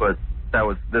see. But that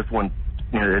was this one.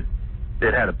 You know,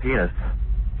 it had a penis.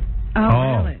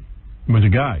 Oh, really? It was a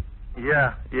guy.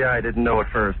 Yeah, I didn't know at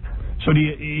first. So do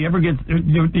you ever get?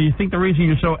 Do you think the reason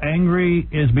you're so angry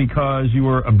is because you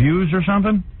were abused or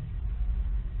something?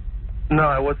 No,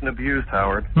 I wasn't abused,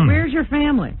 Howard. Where's your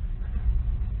family?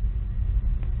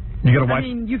 You got a wife? I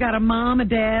mean, you got a mom, a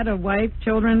dad, a wife,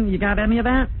 children. You got any of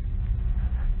that?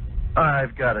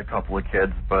 I've got a couple of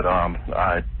kids, but I'm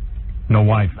No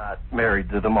wife. not married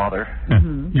to the mother.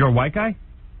 You're a white guy?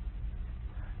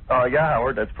 Yeah,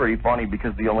 Howard, that's pretty funny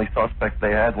because the only suspect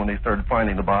they had when they started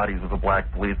finding the bodies was a black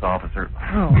police officer.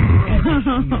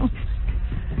 Oh.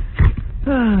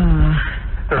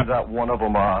 Turns out one of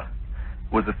them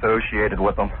was associated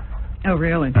with them. Oh,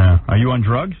 really? Are you on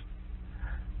drugs?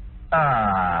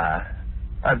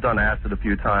 I've done acid a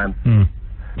few times.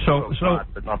 So Hot,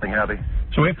 but nothing heavy.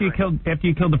 So after you killed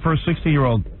the first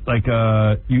 60-year-old, like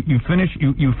you finished.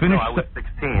 No, I was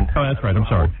 16. Oh, that's right. I'm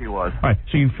sorry. She was. All right.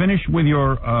 So you finished with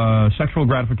your sexual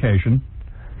gratification,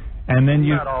 and then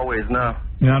you. Not always, no.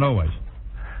 Not always.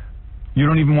 You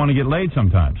don't even want to get laid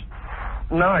sometimes.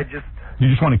 No, You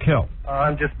just want to kill.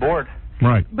 I'm just bored.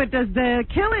 Right. But does the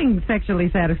killing sexually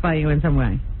satisfy you in some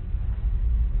way?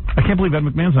 I can't believe Ed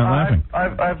McMahon's not laughing.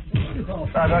 I've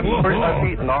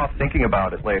eaten off thinking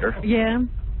about it later. Yeah.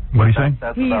 What do you say?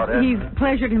 That's about it. He's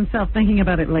pleasured himself thinking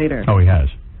about it later. Oh, he has.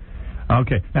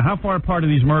 Okay. Now, how far apart are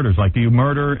these murders? Like, do you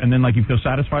murder and then, like, you feel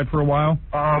satisfied for a while?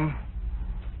 I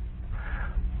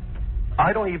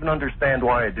don't even understand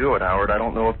why I do it, Howard. I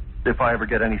don't know if I ever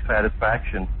get any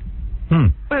satisfaction.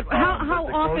 But how the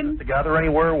often? closest to gather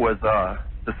anywhere was the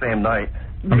same night.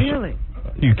 Really?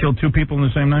 You killed 2 people in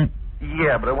the same night?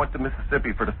 Yeah, but I went to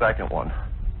Mississippi for the second one.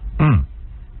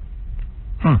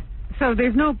 So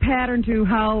there's no pattern to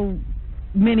how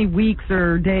many weeks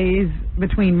or days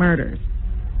between murders?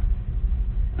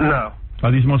 No.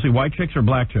 Are these mostly white chicks or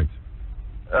black chicks?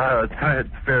 A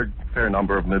fair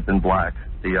number of them have been black.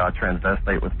 The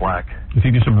transvestite was black. You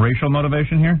think there's some racial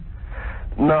motivation here?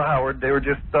 No, Howard. They were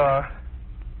just,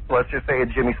 let's just say a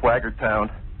Jimmy Swaggart town.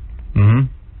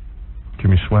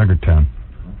 Jimmy Swaggart town.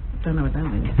 Don't know what that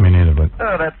means. Me neither, but...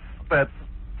 That's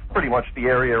pretty much the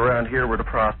area around here where the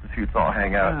prostitutes all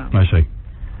hang out. I see.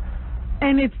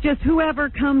 And it's just whoever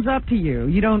comes up to you.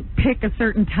 You don't pick a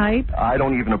certain type? I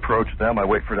don't even approach them. I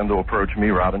wait for them to approach me,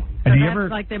 Robin. So And do you that's ever...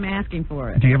 like them asking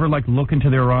for it. Do you ever, like, look into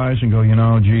their eyes and go,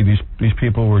 gee, these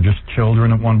people were just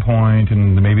children at one point,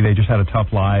 and maybe they just had a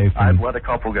tough life? I've let a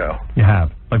couple go. You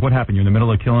have. Like, what happened? You're in the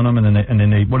middle of killing them, and then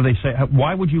they what do they say?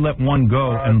 Why would you let one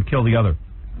go and kill the other?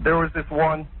 There was this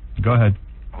one. Go ahead.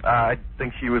 I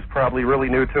think she was probably really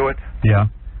new to it. Yeah.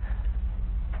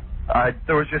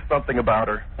 There was just something about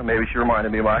her. Maybe she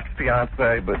reminded me of my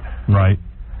ex-fiance, but... Right.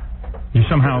 You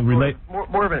somehow relate...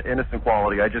 More of an innocent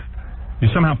quality. You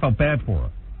somehow felt bad for her.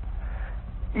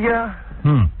 Yeah.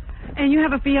 And you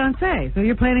have a fiancé, so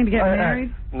you're planning to get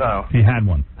married? No. He had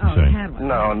one. Oh, he had one.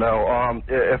 No.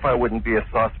 If I wouldn't be a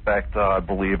suspect,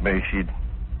 believe me, she'd...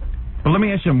 But let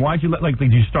me ask you, why'd you let, like,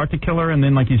 did you start to kill her and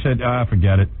then, like you said,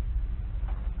 forget it?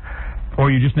 Or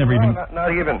you just never even...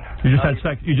 Not even. You just had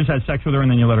sex. You just had sex with her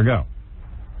and then you let her go.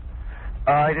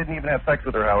 I didn't even have sex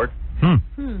with her, Howard.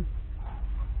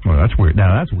 Well, that's weird.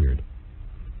 Now that's weird.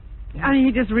 I mean,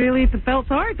 you just really felt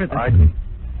sorry for this. I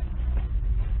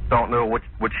don't know what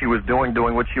she was doing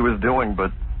what she was doing,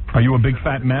 but... Are you a big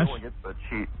fat mess? But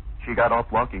she got off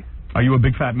lucky. Are you a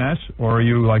big fat mess, or are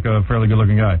you like a fairly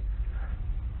good-looking guy?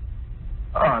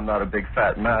 I'm not a big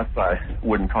fat mess. I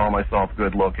wouldn't call myself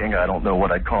good looking. I don't know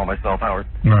what I'd call myself, Howard.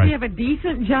 Right. Do you have a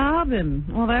decent job and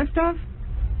all that stuff?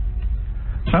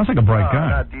 Sounds like a bright guy.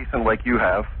 Not decent like you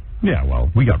have. Yeah,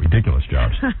 well, we got ridiculous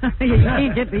jobs. You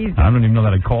can't get these jobs. I don't even know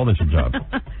that I'd call this a job.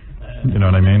 You know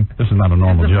what I mean? This is not a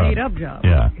normal It's a job. made-up job.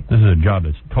 Yeah, this is a job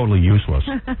that's totally useless.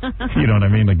 You know what I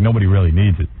mean? Like, nobody really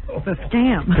needs it. It's a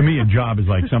scam. To me, a job is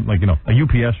like something like, a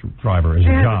UPS driver is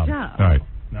a job. All right.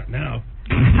 Not now.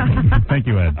 Thank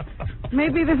you, Ed.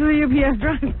 Maybe this is a UPS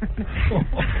driver.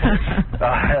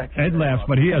 Ed laughs,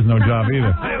 but he has no job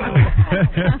either.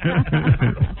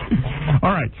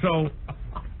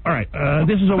 All right,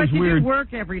 this is always but you weird. do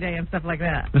work every day and stuff like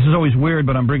that. This is always weird,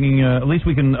 but I'm bringing, at least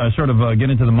we can sort of get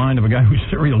into the mind of a guy who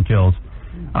serial kills.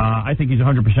 I think he's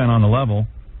 100% on the level.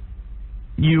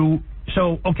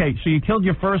 So you killed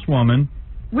your first woman.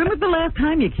 When was the last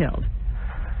time you killed?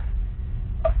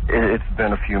 It's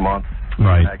been a few months.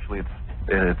 Right. Actually,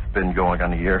 it's been going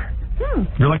on a year.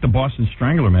 You're like the Boston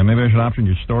Strangler, man. Maybe I should option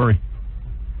your story.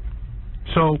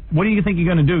 So, what do you think you're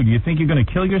going to do? Do you think you're going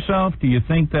to kill yourself? Do you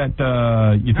think that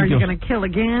Are you going to kill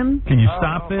again? Can you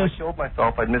stop this? If I killed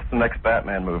myself, I'd miss the next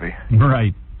Batman movie.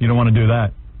 Right. You don't want to do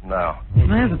that. No.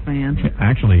 There's a fan.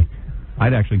 Actually,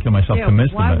 I'd actually kill myself to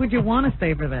miss why that. would you want to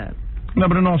stay for that? No,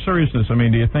 but in all seriousness, I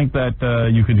mean, do you think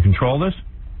that you can control this?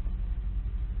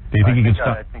 Do you think you can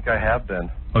stop? I think I have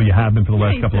been. Oh, you have been for the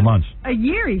last couple of months. A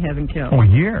year he hasn't killed. Oh, a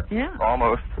year? Yeah.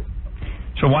 Almost.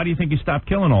 So why do you think you stopped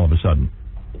killing all of a sudden?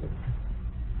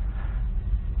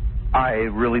 I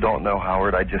really don't know,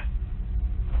 Howard.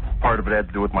 Part of it had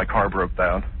to do with my car broke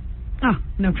down. Oh,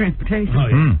 no transportation. Oh,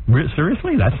 yeah.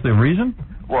 Seriously? That's the reason?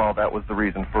 Well, that was the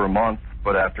reason for a month,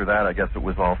 but after that, I guess it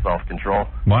was all self-control.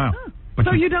 Wow. But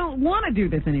So you don't want to do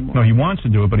this anymore? No, he wants to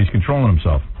do it, but he's controlling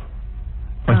himself.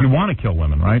 Like, you want to kill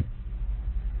women, right?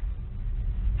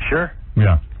 Sure.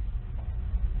 Yeah.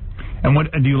 And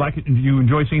what do you like? Do you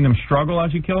enjoy seeing them struggle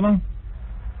as you kill them?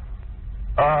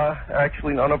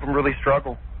 Actually, none of them really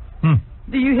struggle.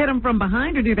 Do you hit them from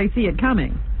behind, or do they see it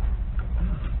coming?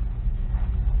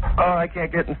 I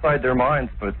can't get inside their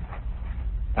minds, but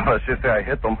let's just say I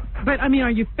hit them. But, I mean,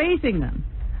 are you facing them?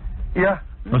 Yeah.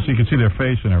 Oh, so you can see their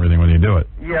face and everything when you do it.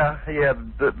 Yeah.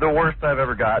 The worst I've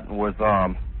ever gotten was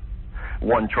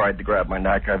one tried to grab my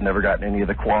neck. I've never gotten any of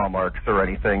the claw marks or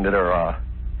anything that are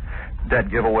dead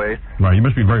giveaways. Right, you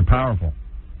must be very powerful.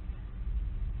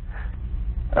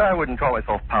 I wouldn't call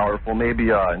myself powerful, maybe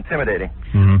intimidating.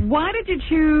 Mm-hmm. Why did you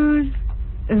choose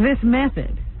this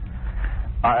method?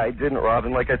 I didn't,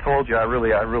 Robin. Like I told you, I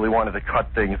really wanted to cut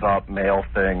things up, mail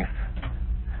things,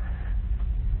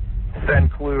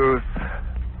 send clues.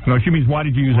 No, she means why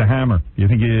did you use a hammer? You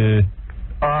think you...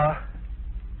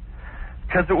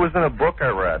 Because it was in a book I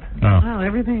read. Oh. Well,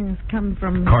 everything's come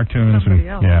from Cartoons somebody and...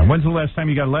 else. Yeah. When's the last time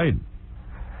you got laid?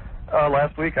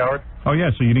 Last week, Howard. Oh,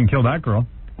 yeah, so you didn't kill that girl?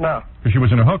 No. Because she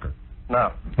wasn't a hooker?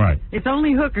 No. Right. It's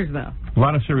only hookers, though. A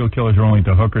lot of serial killers are only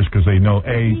into hookers because they know,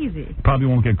 A, Easy. probably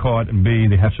won't get caught, and B,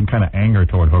 they have some kind of anger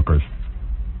toward hookers.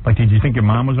 Like, did you think your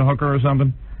mom was a hooker or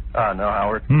something? No,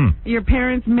 Howard. Your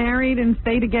parents married and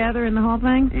stay together and the whole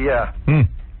thing? Yeah.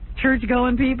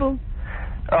 Church-going people?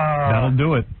 That'll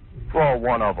do it. Well,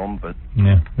 one of them, but...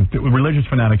 Yeah. Religious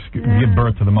fanatics give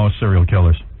birth to the most serial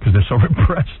killers because they're so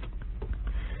repressed.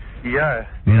 Yeah.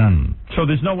 So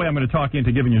there's no way I'm going to talk you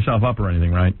into giving yourself up or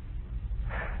anything, right?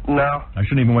 No. I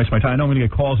shouldn't even waste my time. I know I'm going to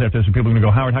get calls after this and people are going to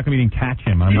go, Howard, how come you didn't catch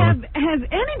him? Has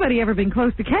anybody ever been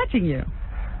close to catching you?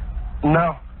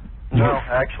 No.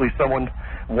 Actually, someone...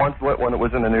 Once when it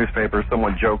was in the newspaper,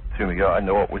 someone joked to me, I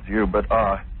know it was you, but,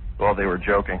 well, they were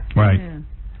joking. Right. Yeah.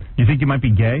 You think you might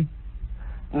be gay?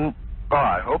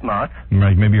 I hope not.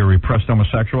 Right, maybe you're a repressed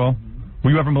homosexual.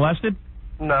 Were you ever molested?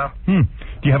 No. Do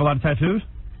you have a lot of tattoos?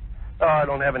 I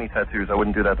don't have any tattoos. I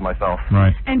wouldn't do that to myself.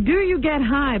 Right. And do you get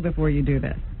high before you do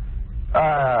this?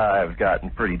 I've gotten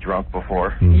pretty drunk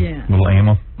before. Yeah. Little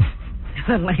amyl.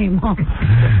 The lame one.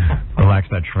 Relax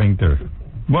that sphincter.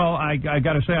 Well, I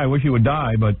got to say, I wish you would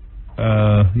die, but,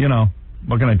 you know,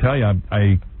 what can I tell you?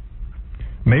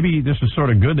 Maybe this is sort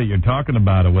of good that you're talking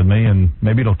about it with me, and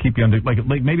maybe it'll keep you under, like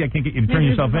maybe I can't get you to turn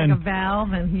yourself in. Like a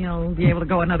valve, and he'll be able to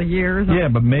go another year or something. Yeah,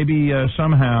 but maybe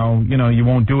somehow, you know, you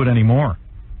won't do it anymore.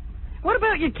 What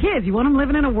about your kids? You want them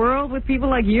living in a world with people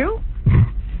like you?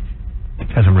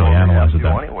 Hasn't really analyzed it,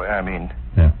 anyway, I mean...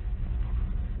 Yeah.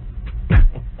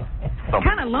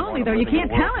 Kind of lonely, though. You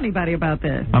can't tell anybody about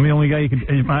this. I'm the only guy you could...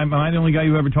 Am I the only guy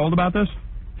you ever told about this?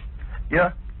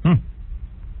 Yeah.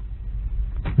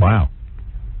 Wow.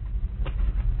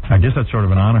 I guess that's sort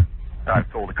of an honor. I've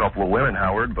told a couple of women,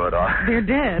 Howard, but... They're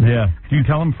dead. Yeah. Do you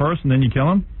tell them first and then you kill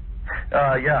them?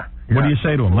 Yeah. What do you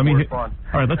say to them? Let me... Fun.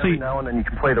 All right, let's Every see... now and then you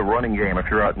can play the running game if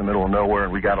you're out in the middle of nowhere,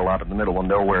 and we got a lot in the middle of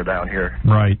nowhere down here.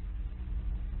 Right.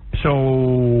 So,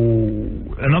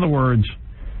 in other words,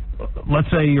 let's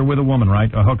say you're with a woman, right?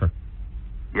 A hooker.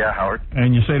 Yeah, Howard.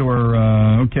 And you say to her,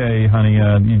 okay, honey,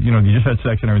 you know, you just had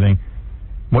sex and everything.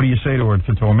 What do you say to her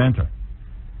to torment her?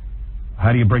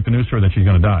 How do you break the news to her that she's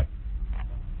going to die?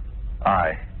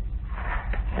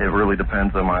 It really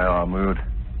depends on my mood.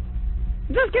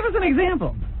 Just give us an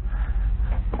example.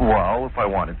 Well, if I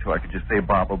wanted to, I could just say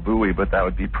Baba Booey, but that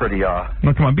would be pretty,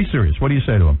 No, come on, be serious. What do you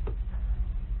say to him?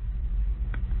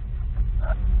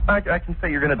 I can say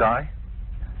you're going to die.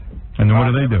 And then what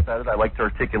do they do? I like to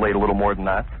articulate a little more than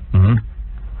that. Mm-hmm.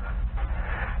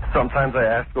 Sometimes I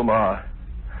ask them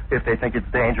if they think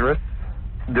it's dangerous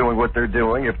doing what they're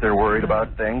doing, if they're worried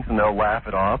about things, and they'll laugh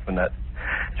it off, and that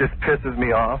just pisses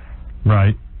me off.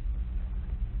 Right.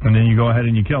 And then you go ahead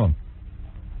and you kill him.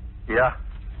 Yeah.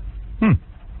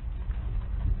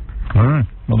 All right.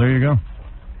 Well, there you go.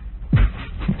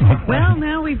 Well,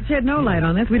 now we've shed no light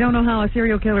on this. We don't know how a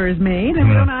serial killer is made, and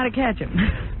we don't know how to catch him.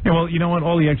 Yeah, well, you know what?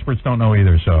 All the experts don't know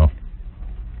either, so...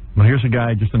 Well, here's a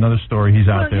guy, just another story. He's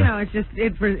out there. You know, it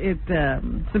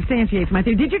substantiates my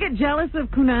theory. Did you get jealous of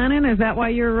Cunanan? Is that why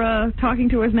you're talking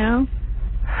to us now?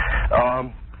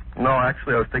 No,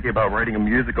 actually, I was thinking about writing a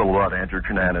musical about Andrew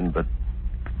Cunanan, but...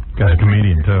 Guy's a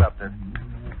comedian, too.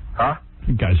 Huh?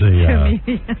 Guy's a...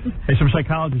 Hey, some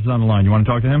psychologist is on the line. You want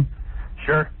to talk to him?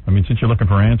 Sure. I mean, since you're looking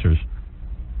for answers.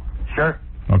 Sure.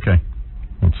 Okay.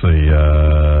 Let's see.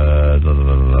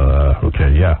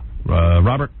 Okay, yeah.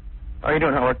 Robert? How you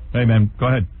doing, Howard? Hey, man. Go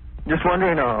ahead. Just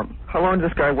wondering, how long did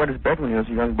this guy wet his bed when he was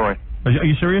a young boy? Are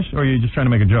you serious, or are you just trying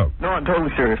to make a joke? No, I'm totally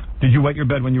serious. Did you wet your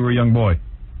bed when you were a young boy?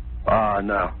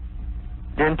 No.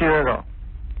 Didn't do it at all.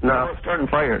 No. How about starting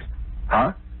fires?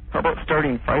 Huh? How about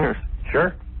starting fires?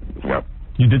 Sure. Yep.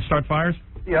 You did start fires?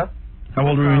 Yeah. How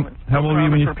old were you? How old were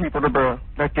you when you... for people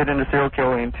that get into serial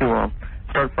killing to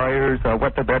start fires,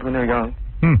 wet their bed when they're young.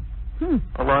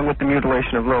 along with the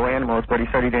mutilation of little animals, but he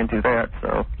said he didn't do that,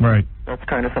 so Right. that's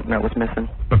kind of something that was missing.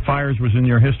 But fires was in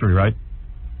your history, right?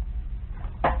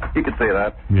 You could say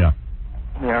that. Yeah.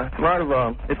 Yeah, it's a lot of,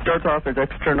 it starts off as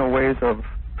external ways of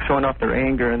showing off their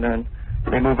anger, and then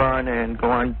they move on and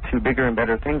go on to bigger and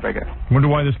better things, I guess. Wonder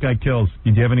why this guy kills.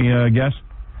 Do you have any guess?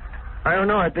 I don't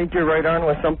know. I think you're right on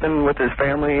with something with his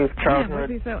family, Yeah, what's childhood.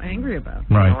 he so angry about?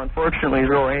 Right. You know, unfortunately, he's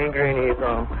real angry, and he's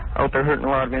out there hurting a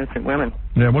lot of innocent women.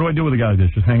 Yeah, what do I do with a guy like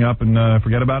this? Just hang up and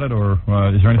forget about it, or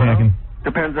is there anything I can...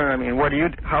 Depends on,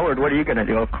 Howard, what are you going to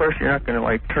do? Of course, you're not going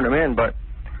to, turn him in, but...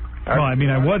 Well, I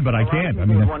would, but I can't.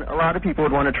 A lot of people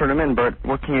would want to turn him in, but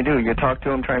what can you do? You talk to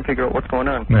him, try and figure out what's going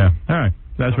on. Yeah, all right.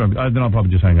 That's what then I'll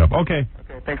probably just hang up. Okay.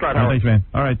 Okay, thanks a lot, All Howard. right, thanks, man.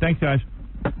 All right, thanks, guys.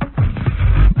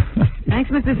 Thanks,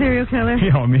 Mr. Serial Killer.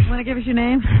 Yeah, I mean... Want to give us your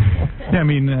name? Yeah,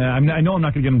 I know I'm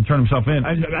not going to get him to turn himself in.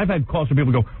 I've had calls from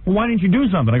people who go, well, why didn't you do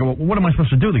something? I go, well, what am I supposed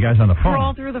to do? The guy's on the phone.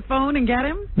 Crawl through the phone and get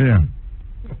him? Yeah.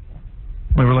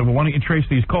 They were like, well, why don't you trace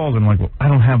these calls? And I'm like, well, I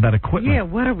don't have that equipment. Yeah,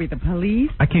 what are we, the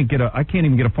police? I can't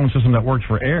even get a phone system that works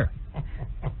for air,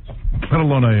 let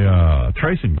alone a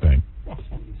tracing thing.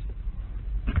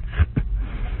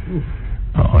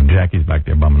 Oh, Jackie's back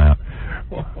there bumming out.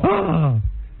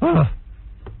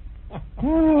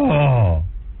 Oh.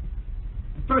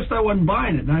 First I wasn't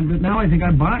buying it, but now I think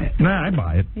I'd buy it. Nah, I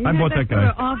buy it. You I have bought that sort guy.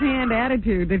 of offhand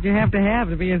attitude that you have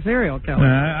to be a serial killer.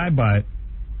 Nah, I buy it.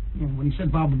 When he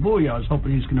said Baba Booey, I was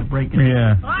hoping he was going to break it.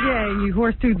 Yeah. Yeah, you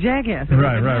horse-tooth jackass.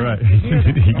 Right.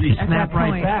 He At snapped that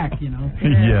right point. back,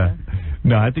 Yeah.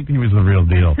 No, I think he was the real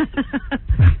deal.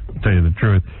 Tell you the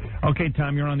truth. Okay,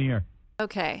 Tom, you're on the air.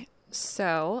 Okay,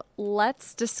 so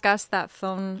let's discuss that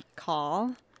phone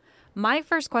call. My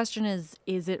first question is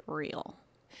it real?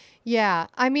 Yeah.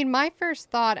 I mean, my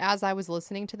first thought as I was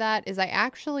listening to that is I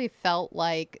actually felt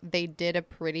like they did a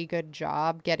pretty good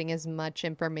job getting as much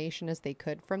information as they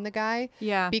could from the guy.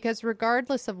 Yeah. Because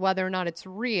regardless of whether or not it's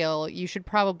real, you should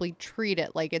probably treat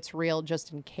it like it's real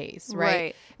just in case, right?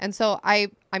 Right. And so I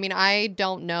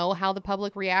don't know how the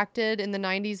public reacted in the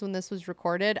 90s when this was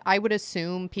recorded. I would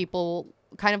assume people,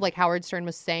 kind of like Howard Stern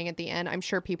was saying at the end, I'm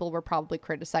sure people were probably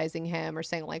criticizing him or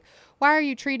saying like, why are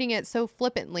you treating it so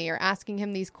flippantly, or asking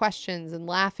him these questions and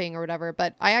laughing or whatever.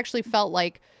 But I actually felt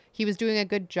like he was doing a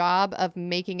good job of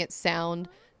making it sound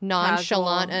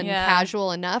nonchalant and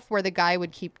casual enough where the guy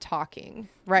would keep talking,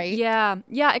 right? Yeah.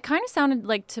 It kind of sounded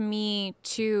like to me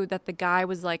too that the guy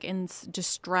was like in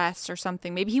distress or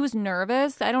something. Maybe he was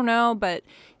nervous. I don't know, but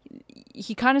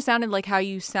he kind of sounded like how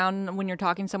you sound when you're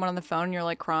talking to someone on the phone and you're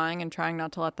like crying and trying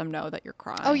not to let them know that you're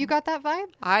crying. Oh, you got that vibe?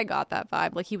 I got that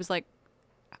vibe. Like he was like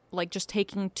just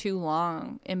taking too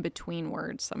long in between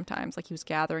words sometimes, like he was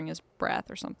gathering his breath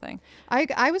or something.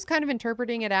 I was kind of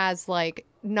interpreting it as like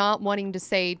not wanting to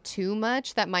say too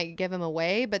much that might give him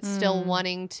away, but still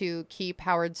wanting to keep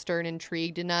Howard Stern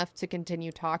intrigued enough to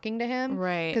continue talking to him.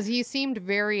 Right. Because he seemed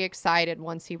very excited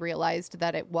once he realized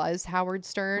that it was Howard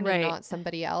Stern and not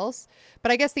somebody else.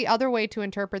 But I guess the other way to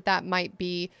interpret that might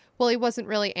be, well, he wasn't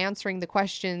really answering the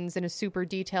questions in a super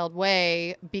detailed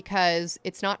way because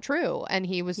it's not true. And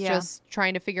he was just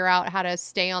trying to figure out how to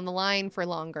stay on the line for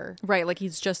longer. Right. Like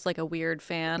he's just like a weird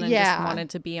fan and just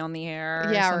wanted to be on the air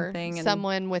or something. Or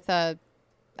someone with a,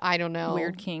 I don't know,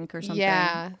 weird kink or something.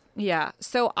 Yeah.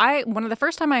 So one of the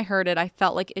first time I heard it, I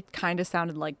felt like it kind of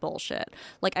sounded like bullshit.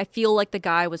 Like I feel like the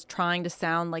guy was trying to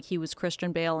sound like he was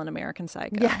Christian Bale in American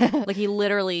Psycho. Yeah. Like he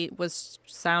literally was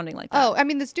sounding like that. Oh, I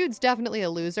mean, this dude's definitely a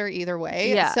loser either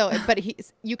way. Yeah. So, but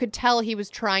you could tell he was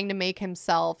trying to make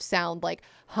himself sound like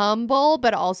humble,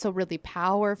 but also really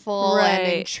powerful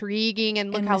and intriguing,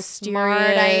 and look how smart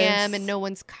I am, and no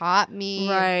one's caught me.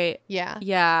 Right.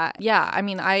 Yeah. I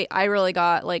mean, I really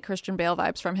got like Christian Bale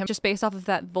vibes from him just based off of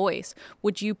that voice.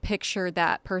 Would you picture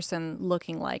that person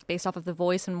looking like based off of the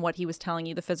voice and what he was telling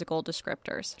you, the physical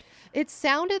descriptors? It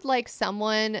sounded like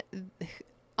someone.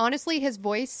 Honestly, his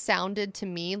voice sounded to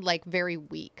me like very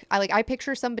weak. I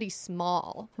picture somebody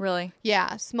small. Really?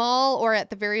 Yeah, small, or at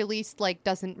the very least, like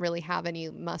doesn't really have any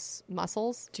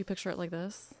muscles. Do you picture it like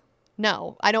this?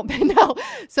 No, I don't know.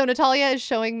 So Natalia is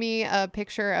showing me a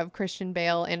picture of Christian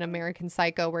Bale in American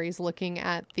Psycho where he's looking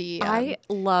at the... I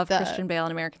love Christian Bale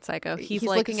in American Psycho. He's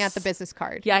like, looking at the business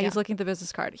card. Yeah, he's looking at the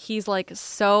business card. He's like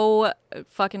so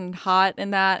fucking hot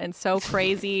in that and so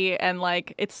crazy and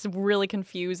like it's really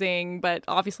confusing, but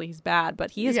obviously he's bad, but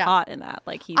he is hot in that.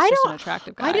 Like he's just an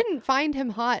attractive guy. I didn't find him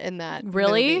hot in that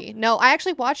Really? movie. No, I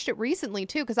actually watched it recently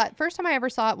too, because first time I ever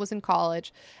saw it was in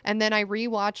college, and then I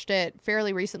rewatched it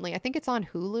fairly recently. I think it's on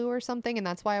Hulu or something, and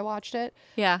that's why I watched it.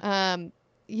 Yeah.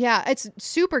 Yeah, it's a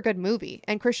super good movie,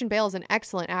 and Christian Bale is an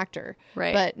excellent actor.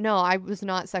 Right. But no, I was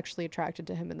not sexually attracted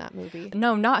to him in that movie.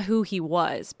 No, not who he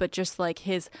was, but just like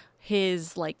his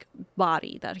like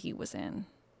body that he was in.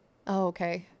 Oh,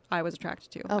 okay. I was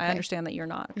attracted to. Okay. I understand that you're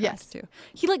not attracted Yes. to.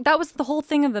 He like that was the whole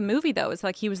thing of the movie though. It's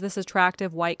like he was this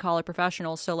attractive white collar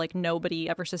professional, so like nobody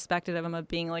ever suspected of him of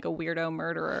being like a weirdo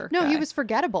murderer. No, guy. he was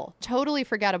forgettable. Totally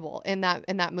forgettable in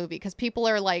that movie because people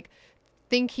are like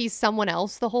think he's someone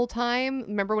else the whole time.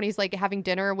 Remember when he's like having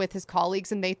dinner with his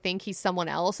colleagues and they think he's someone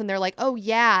else and they're like, "Oh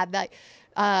yeah, that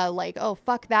like, oh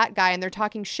fuck that guy," and they're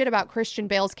talking shit about Christian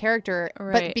Bale's character,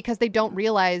 Right. but because they don't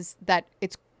realize that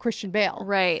it's Christian Bale.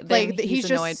 Right. Then Like he's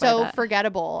annoyed just by so that.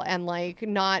 forgettable and like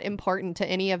not important to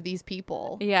any of these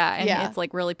people. Yeah, and Yeah. it's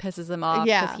like really pisses him off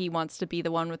Yeah. because he wants to be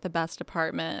the one with the best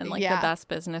apartment and like Yeah. the best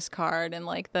business card and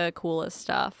like the coolest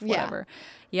stuff, Yeah. whatever.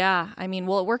 Yeah, I mean,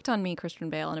 well, it worked on me, Christian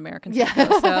Bale, in American Yeah.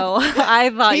 Psycho, so I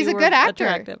thought He's you a were good actor.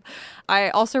 attractive. I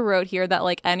also wrote here that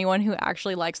like anyone who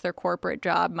actually likes their corporate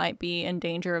job might be in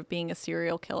danger of being a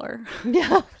serial killer.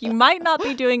 Yeah. You might not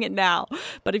be doing it now,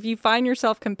 but if you find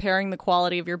yourself comparing the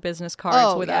quality of your business cards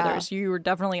Oh, with yeah. others, you are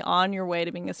definitely on your way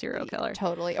to being a serial killer.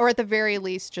 Totally. Or at the very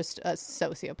least just a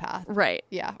sociopath. Right.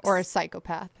 Yeah, or a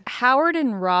psychopath. Howard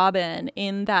and Robin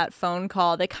in that phone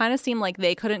call, they kind of seemed like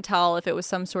they couldn't tell if it was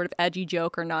some sort of edgy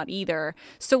joke or not either.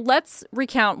 So let's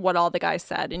recount what all the guys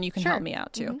said, and you can Sure. help me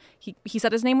out too. He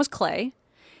said his name was Clay.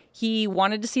 He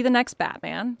wanted to see the next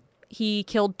Batman. He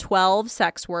killed 12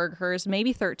 sex workers,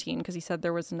 maybe 13, because he said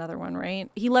there was another one, right?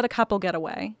 He let a couple get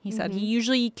away. He said he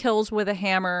usually kills with a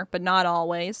hammer, but not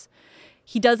always.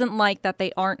 He doesn't like that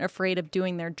they aren't afraid of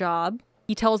doing their job.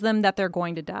 He tells them that they're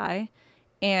going to die.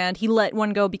 And he let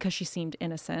one go because she seemed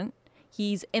innocent.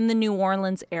 He's in the New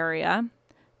Orleans area.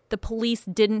 The police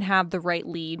didn't have the right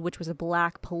lead, which was a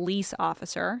black police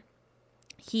officer.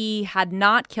 He had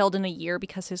not killed in a year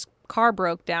because his car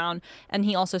broke down, and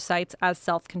he also cites as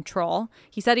self-control.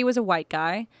 He said he was a white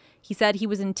guy. He said he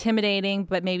was intimidating,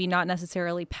 but maybe not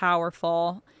necessarily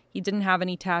powerful. He didn't have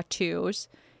any tattoos.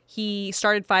 He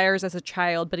started fires as a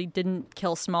child, but he didn't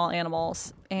kill small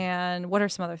animals. And what are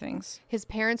some other things? His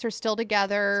parents are still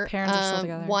together. His parents are still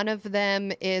together. One of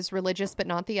them is religious, but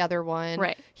not the other one.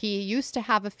 Right. He used to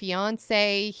have a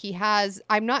fiance. He has,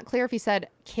 I'm not clear if he said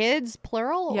kids,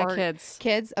 plural? Yeah, or kids.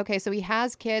 Kids. Okay, so he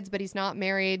has kids, but he's not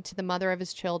married to the mother of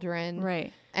his children.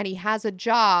 Right. And he has a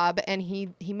job, and he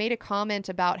made a comment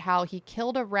about how he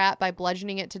killed a rat by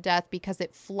bludgeoning it to death because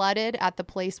it flooded at the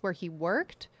place where he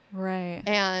worked. Right.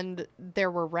 And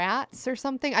there were rats or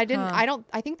something. I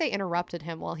think they interrupted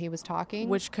him while he was talking.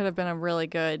 Which could have been a really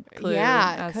good clue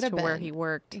Yeah, it as could to have where been. he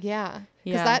worked. Yeah.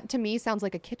 Because Yeah. that to me sounds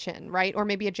like a kitchen, right? Or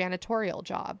maybe a janitorial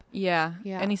job. Yeah.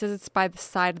 Yeah. And he says it's by the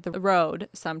side of the road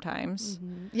sometimes.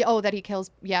 Yeah. Oh, that he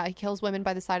kills. Yeah, he kills women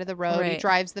by the side of the road. He Right.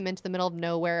 drives them into the middle of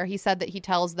nowhere. He said that he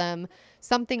tells them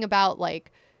something about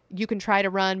like, you can try to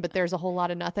run, but there's a whole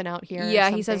lot of nothing out here. or Yeah,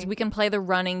 he says something. we can play the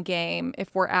running game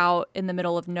if we're out in the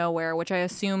middle of nowhere, which I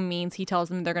assume means he tells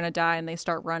them they're going to die and they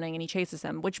start running and he chases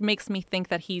them, which makes me think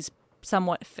that he's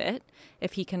somewhat fit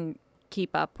if he can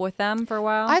keep up with them for a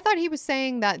while. I thought he was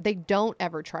saying that they don't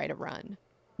ever try to run.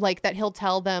 Like that he'll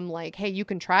tell them like, hey, you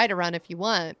can try to run if you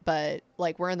want, but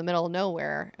like we're in the middle of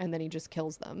nowhere, and then he just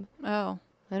kills them. Oh.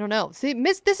 I don't know. See,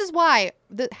 this is why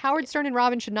Howard Stern and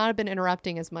Robin should not have been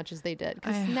interrupting as much as they did.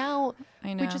 Because now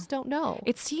I know. we just don't know.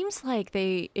 It seems like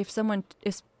if someone,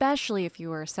 especially if you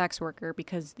were a sex worker,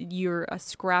 because you're a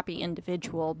scrappy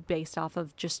individual based off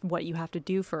of just what you have to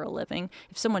do for a living,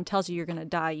 if someone tells you you're going to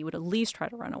die, you would at least try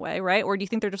to run away, right? Or do you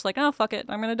think they're just like, oh, fuck it,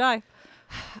 I'm going to die?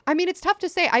 I mean, it's tough to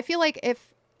say. I feel like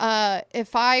if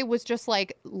I was just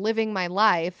like living my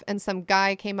life and some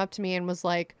guy came up to me and was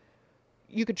like,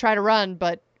 you could try to run,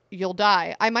 but you'll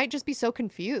die, I might just be so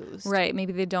confused. Right.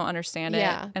 Maybe they don't understand it.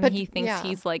 Yeah, And but- he thinks yeah.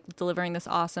 he's like delivering this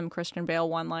awesome Christian Bale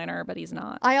one-liner, but he's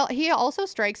not. He also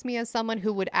strikes me as someone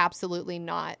who would absolutely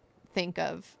not think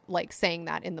of like saying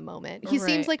that in the moment. He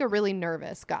seems Right. like a really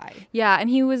nervous guy. Yeah, and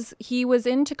he was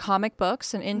into comic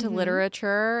books and into Mm-hmm.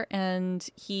 literature, and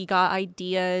he got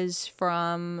ideas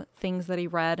from things that he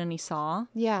read and he saw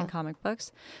Yeah. in comic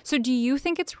books. So do you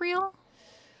think it's real?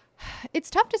 It's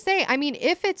tough to say. I mean,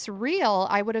 if it's real,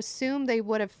 I would assume they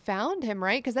would have found him,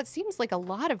 right? Because that seems like a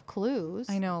lot of clues.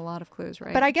 I know a lot of clues,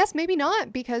 right? But I guess maybe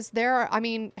not, because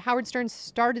Howard Stern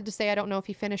started to say, I don't know if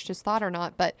he finished his thought or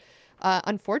not, but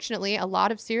unfortunately, a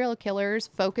lot of serial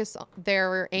killers focus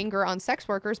their anger on sex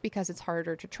workers because it's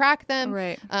harder to track them.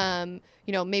 Right.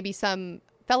 Maybe some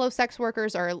fellow sex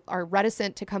workers are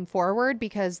reticent to come forward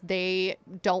because they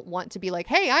don't want to be like,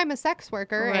 hey, I'm a sex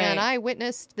worker Right. and I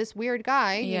witnessed this weird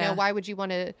guy. Yeah. Why would you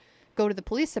want to go to the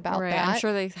police about Right. that. I'm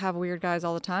sure they have weird guys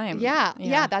all the time.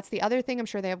 Yeah, that's the other thing. I'm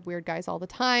sure they have weird guys all the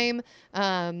time.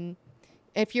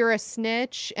 If you're a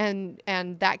snitch and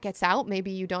that gets out,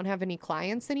 maybe you don't have any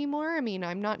clients anymore. I mean,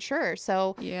 I'm not sure.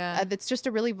 So Yeah. that's just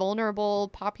a really vulnerable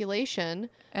population.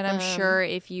 And I'm sure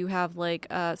if you have like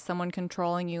someone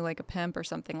controlling you like a pimp or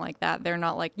something like that, they're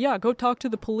not like, yeah, go talk to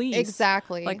the police.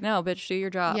 Exactly. Like, no, bitch, do your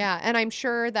job. Yeah, and I'm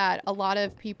sure that a lot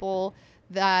of people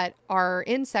that are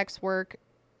in sex work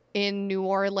in New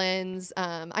Orleans,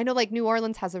 I know like New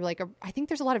Orleans has I think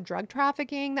there's a lot of drug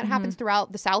trafficking that happens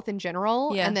throughout the South in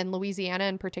general, Yeah. and then Louisiana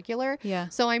in particular. Yeah.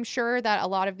 So I'm sure that a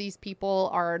lot of these people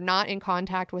are not in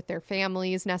contact with their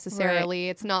families necessarily.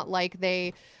 It's not like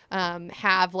they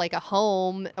have like a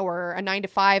home or a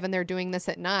 9-to-5 and they're doing this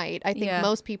at night. I think Yeah.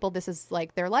 most people, this is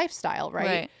like their lifestyle,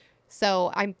 right?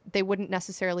 So they wouldn't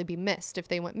necessarily be missed if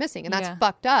they went missing, and that's Yeah.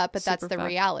 fucked up, but that's Super the fucked.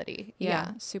 reality.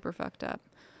 Yeah. Super fucked up.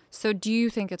 So do you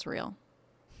think it's real?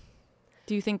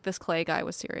 Do you think this Clay guy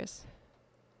was serious?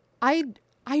 I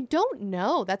don't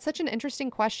know. That's such an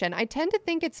interesting question. I tend to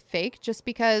think it's fake just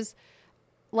because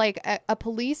like a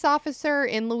police officer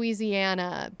in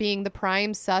Louisiana being the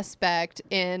prime suspect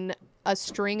in a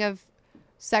string of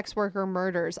sex worker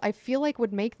murders, I feel like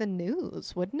would make the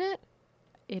news, wouldn't it?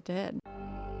 It did.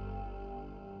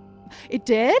 It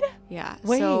did? Yeah.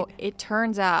 Wait. So it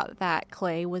turns out that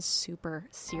Clay was super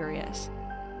serious.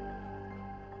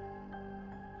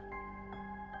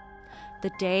 The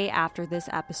day after this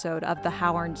episode of the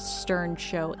Howard Stern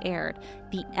show aired,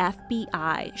 the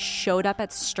FBI showed up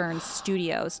at Stern's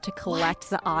studios to collect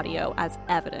the audio as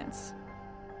evidence.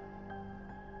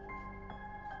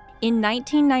 In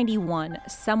 1991,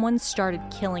 someone started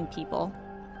killing people,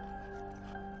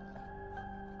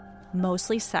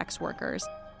 mostly sex workers,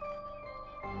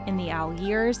 in the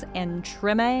Algiers and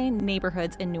Treme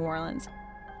neighborhoods in New Orleans.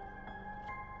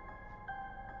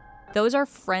 Those are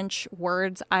French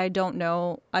words. I don't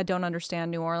know. I don't understand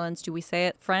New Orleans. Do we say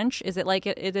it French? Is it like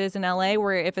it is in LA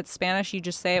where if it's Spanish, you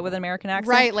just say it with an American accent?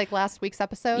 Right, like last week's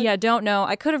episode? Yeah, don't know.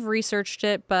 I could have researched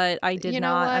it, but I did You know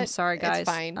not. I'm what? sorry, It's guys.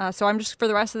 fine. So I'm just, for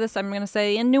the rest of this, I'm going to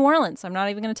say in New Orleans. I'm not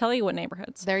even going to tell you what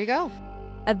neighborhoods. There you go.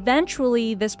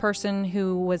 Eventually, this person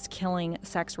who was killing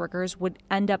sex workers would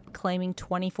end up claiming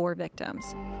 24 victims.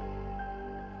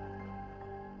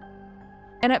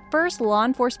 And at first, law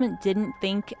enforcement didn't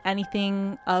think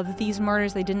anything of these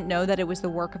murders. They didn't know that it was the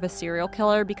work of a serial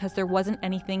killer because there wasn't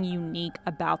anything unique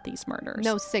about these murders.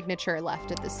 No signature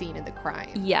left at the scene of the crime.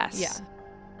 Yes. Yeah.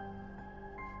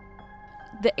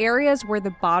 The areas where the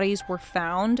bodies were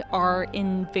found are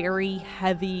in very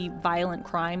heavy, violent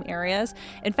crime areas.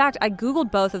 In fact, I Googled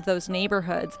both of those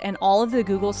neighborhoods, and all of the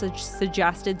Google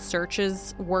suggested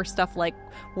searches were stuff like,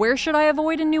 where should I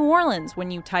avoid in New Orleans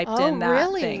when you typed in that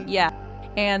really? thing? Yeah.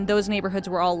 And those neighborhoods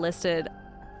were all listed.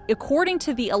 According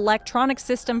to the Electronic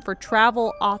System for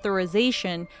Travel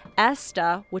Authorization,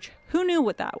 ESTA, which who knew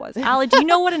what that was? Allie, do you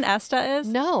know what an ESTA is?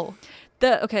 No.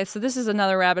 Okay, so this is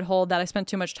another rabbit hole that I spent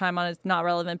too much time on. It's not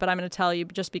relevant, but I'm going to tell you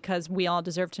just because we all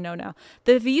deserve to know now.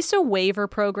 The visa waiver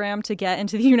program to get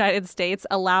into the United States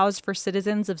allows for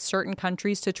citizens of certain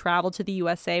countries to travel to the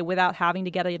USA without having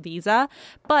to get a visa.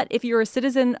 But if you're a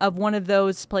citizen of one of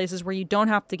those places where you don't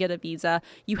have to get a visa,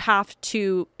 you have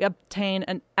to obtain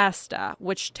an ESTA,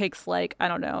 which takes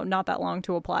not that long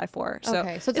to apply for.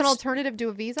 Okay, so it's an alternative to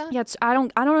a visa? Yeah, I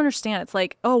don't understand. It's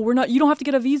like, you don't have to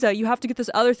get a visa. You have to get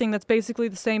this other thing that's basically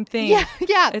the same thing. Yeah.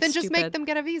 It's Then just make stupid. them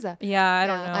get a visa. Yeah, I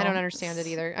don't know. I don't understand it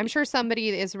either. I'm sure somebody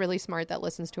is really smart that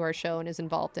listens to our show and is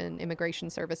involved in immigration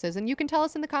services, and you can tell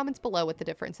us in the comments below what the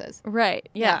difference is. Right.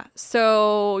 Yeah.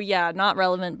 So, not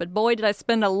relevant, but boy, did I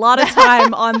spend a lot of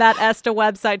time on that ESTA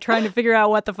website trying to figure out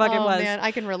what the fuck it was. Oh, man,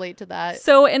 I can relate to that.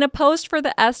 So, in a post for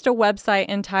the ESTA website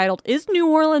entitled, "Is New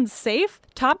Orleans Safe?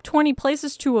 Top 20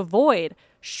 Places to Avoid,"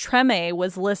 Treme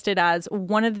was listed as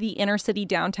one of the inner city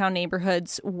downtown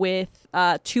neighborhoods with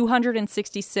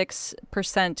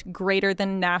 266% greater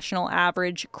than national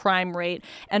average crime rate,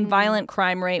 and violent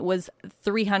crime rate was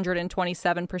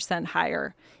 327%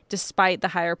 higher, despite the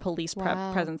higher police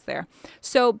presence there.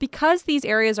 So because these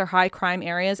areas are high crime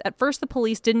areas, at first the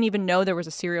police didn't even know there was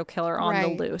a serial killer on the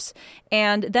loose.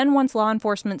 And then once law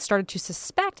enforcement started to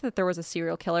suspect that there was a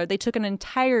serial killer, they took an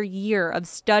entire year of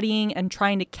studying and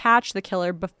trying to catch the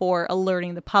killer before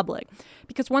alerting the public.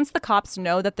 Because once the cops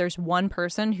know that there's one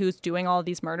person who's doing all of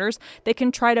these murders, they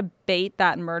can try to bait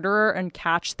that murderer and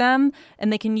catch them,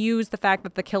 and they can use the fact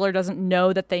that the killer doesn't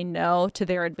know that they know to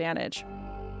their advantage.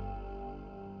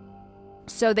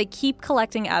 So they keep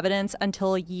collecting evidence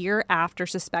until a year after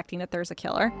suspecting that there's a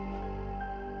killer.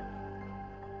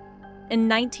 In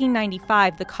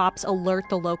 1995, the cops alert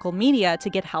the local media to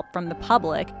get help from the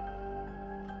public.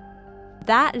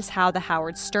 That is how the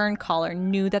Howard Stern caller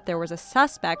knew that there was a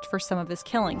suspect for some of his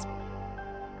killings,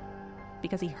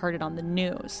 because he heard it on the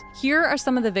news. Here are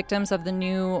some of the victims of the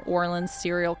New Orleans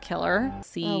serial killer.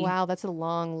 See. Oh, wow. That's a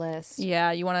long list.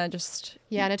 Yeah, you want to just...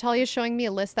 Yeah, Natalia's showing me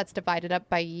a list that's divided up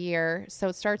by year. So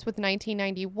it starts with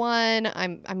 1991.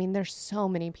 I mean, there's so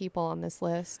many people on this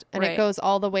list. And Right. it goes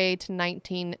all the way to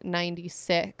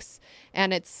 1996.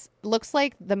 And looks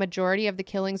like the majority of the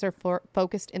killings are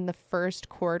focused in the first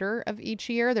quarter of each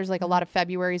year. There's like a lot of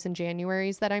Februaries and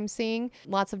Januaries that I'm seeing.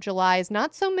 Lots of Julys,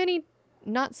 not so many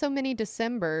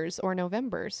Decembers or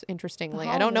Novembers, interestingly.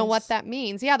 I don't know what that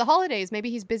means. Yeah, the holidays.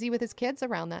 Maybe he's busy with his kids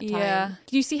around that time. Yeah.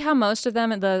 Do you see how most of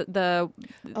them, in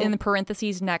the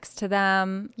parentheses next to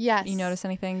them? Yes. You notice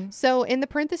anything? So in the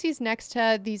parentheses next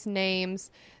to these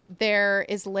names, there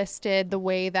is listed the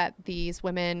way that these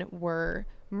women were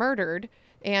murdered.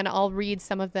 And I'll read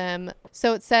some of them.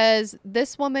 So it says,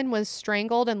 this woman was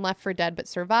strangled and left for dead but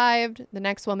survived. The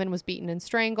next woman was beaten and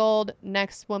strangled.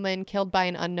 Next woman killed by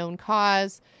an unknown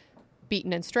cause.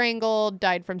 Beaten and strangled.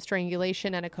 Died from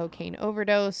strangulation and a cocaine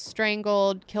overdose.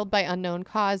 Strangled. Killed by unknown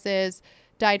causes.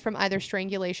 Died from either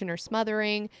strangulation or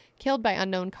smothering. Killed by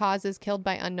unknown causes. Killed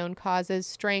by unknown causes.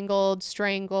 Strangled.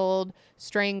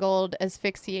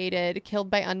 Asphyxiated. Killed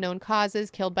by unknown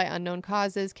causes. Killed by unknown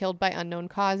causes. Killed by unknown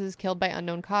causes. Killed by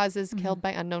unknown causes. Killed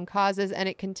by unknown causes. And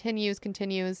it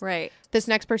continues. Right. This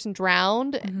next person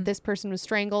drowned. This person was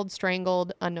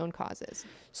strangled, unknown causes.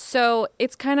 So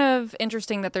it's kind of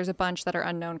interesting that there's a bunch that are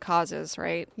unknown causes,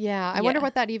 right? Yeah. I wonder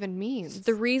what that even means.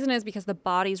 The reason is because the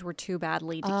bodies were too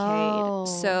badly decayed. Oh.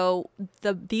 So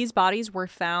these bodies were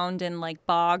found in like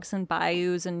bogs and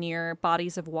bayous and near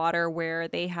bodies of water where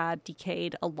they had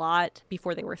decayed a lot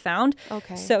before they were found.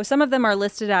 Okay. So some of them are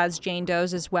listed as Jane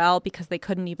Does as well because they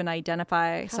couldn't even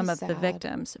identify some of the sad.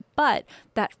 victims. But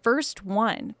that first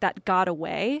one that got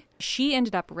away, she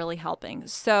ended up really helping.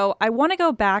 So I want to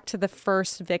go back to the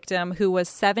first victim, who was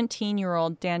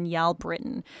 17-year-old Danielle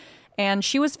Britton. And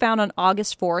she was found on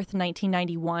August 4th,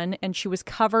 1991, and she was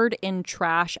covered in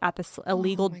trash at this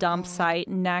illegal dump site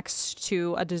next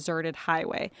to a deserted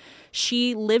highway.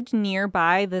 She lived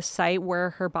nearby the site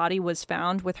where her body was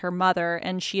found with her mother,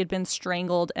 and she had been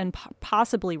strangled and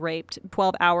possibly raped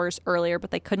 12 hours earlier, but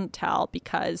they couldn't tell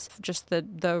because just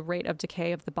the rate of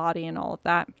decay of the body and all of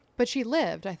that. But she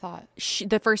lived, I thought.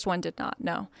 The first one did not,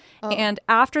 no. Oh. And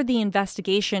after the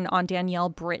investigation on Danielle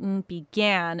Britton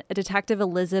began, Detective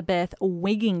Elizabeth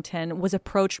Wigington was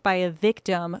approached by a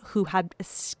victim who had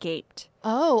escaped.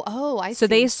 Oh, I see. So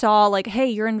they saw like, hey,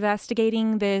 you're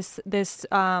investigating this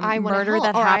murder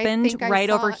that happened right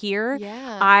over here.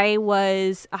 Yeah.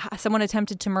 Someone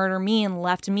attempted to murder me and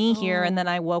left me here, and then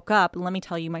I woke up. Let me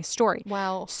tell you my story.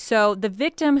 Wow. So the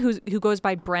victim who goes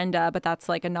by Brenda, but that's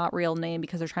like a not real name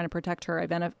because they're trying to protect her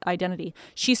identity.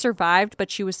 She survived, but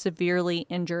she was severely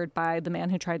injured by the man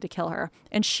who tried to kill her.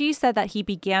 And she said that he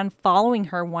began following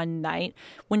her one night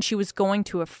when she was going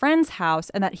to a friend's house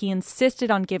and that he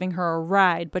insisted on giving her a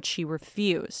ride, but she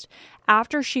refused.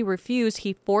 After she refused,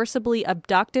 he forcibly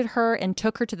abducted her and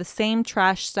took her to the same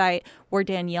trash site where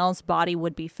Danielle's body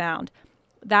would be found.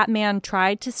 That man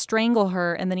tried to strangle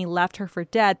her and then he left her for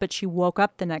dead, but she woke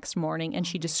up the next morning and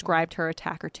she described her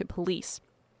attacker to police.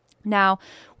 Now,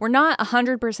 we're not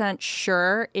 100%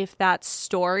 sure if that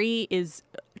story is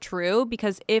true,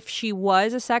 because if she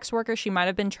was a sex worker, she might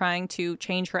have been trying to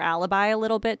change her alibi a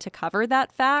little bit to cover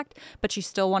that fact, but she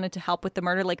still wanted to help with the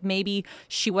murder. Like maybe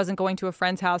she wasn't going to a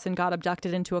friend's house and got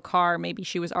abducted into a car. Maybe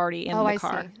she was already in the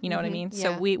car. See. You know what I mean?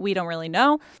 Yeah. So we don't really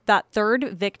know. That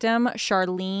third victim,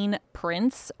 Charlene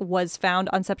Prince, was found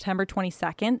on September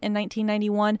 22nd in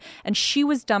 1991, and she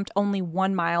was dumped only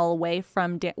 1 mile away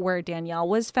from where Danielle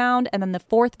was found. And then the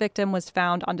fourth victim was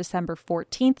found on December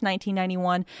 14th,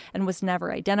 1991, and was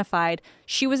never identified.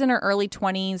 She was in her early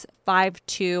 20s,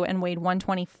 5'2", and weighed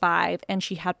 125, and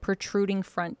she had protruding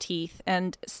front teeth,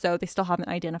 and so they still haven't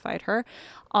identified her.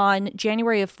 On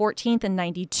January of 14th in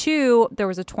 92, there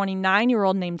was a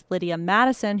 29-year-old named Lydia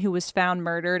Madison who was found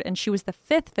murdered, and she was the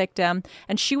fifth victim,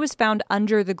 and she was found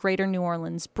under the Greater New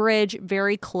Orleans Bridge,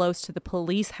 very close to the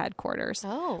police headquarters.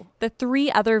 Oh. The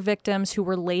three other victims who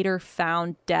were later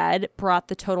found dead brought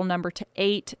the total number to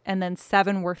 8, and then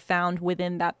 7 were found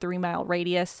within that 3-mile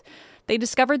radius. They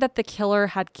discovered that the killer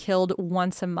had killed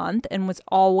once a month and was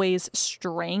always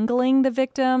strangling the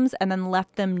victims and then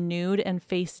left them nude and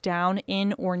face down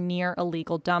in or near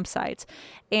illegal dump sites.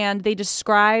 And they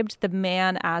described the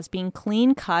man as being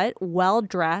clean cut, well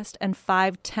dressed, and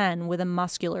 5'10" with a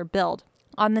muscular build.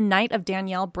 On the night of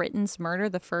Danielle Britton's murder,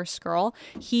 the first girl,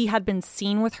 he had been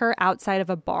seen with her outside of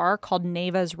a bar called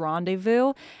Neva's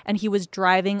Rendezvous, and he was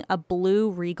driving a blue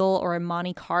Regal or a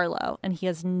Monte Carlo, and he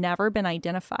has never been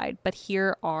identified. But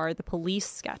here are the police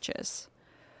sketches.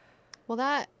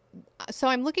 Well, so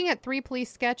I'm looking at 3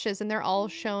 police sketches, and they're all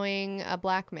showing a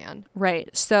black man. Right.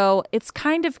 So it's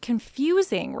kind of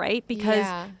confusing, right? Because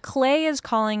Clay is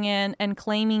calling in and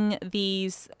claiming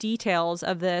these details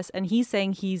of this, and he's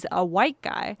saying he's a white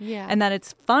guy. Yeah. And that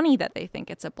it's funny that they think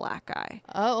it's a black guy.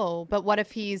 Oh, but what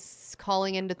if he's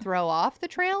calling in to throw off the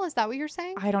trail? Is that what you're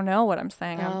saying? I don't know what I'm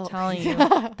saying. I'm telling you.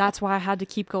 That's why I had to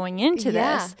keep going into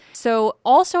this. So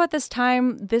also at this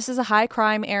time, this is a high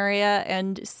crime area,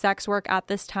 and sex work at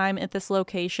this time at this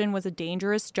location was a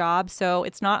dangerous job. So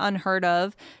it's not unheard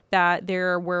of that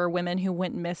there were women who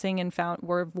went missing and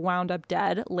were wound up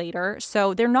dead later.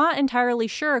 So they're not entirely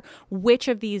sure which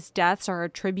of these deaths are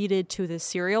attributed to the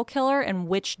serial killer and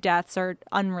which deaths are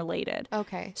unrelated.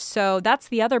 Okay. So that's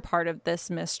the other part of this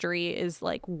mystery, is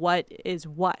like, what is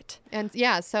what? And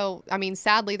so, I mean,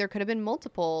 sadly, there could have been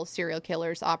multiple serial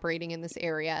killers operating in this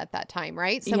area at that time,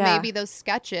 right? So maybe those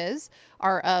sketches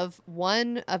are of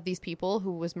one of these people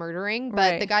who was murdering,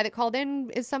 but the guy that called in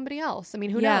is somebody else. I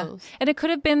mean, who knows? And it could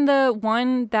have been the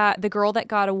one that the girl that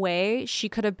got away, she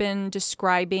could have been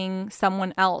describing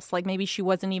someone else. Like maybe she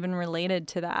wasn't even related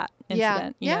to that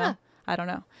incident. You know? I don't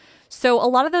know. So a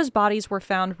lot of those bodies were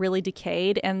found really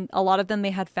decayed, and a lot of them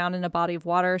they had found in a body of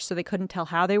water, so they couldn't tell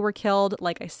how they were killed,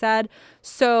 like I said.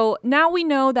 So now we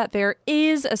know that there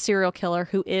is a serial killer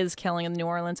who is killing in the New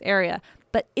Orleans area.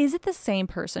 But is it the same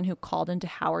person who called into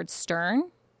Howard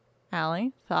Stern?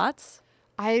 Allie, thoughts?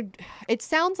 It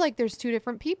sounds like there's 2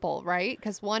 different people, right?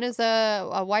 Because one is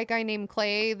a white guy named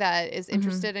Clay that is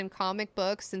interested in comic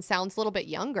books and sounds a little bit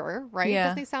younger, right? Yeah.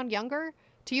 Doesn't he sound younger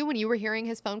to you when you were hearing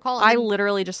his phone call? I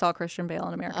literally just saw Christian Bale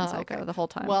in American Psycho the whole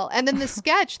time. Well, and then the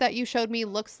sketch that you showed me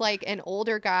looks like an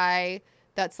older guy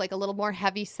that's like a little more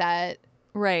heavy set.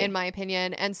 Right. In my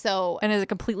opinion. And so. And is a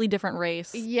completely different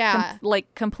race. Yeah.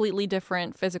 Like completely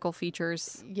different physical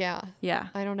features. Yeah. Yeah.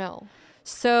 I don't know.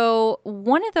 So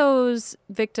one of those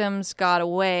victims got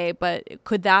away, but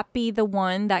could that be the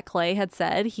one that Clay had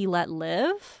said he let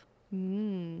live?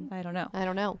 I don't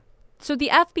know. So the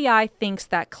FBI thinks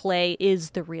that Clay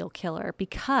is the real killer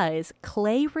because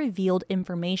Clay revealed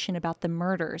information about the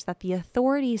murders that the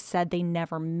authorities said they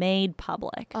never made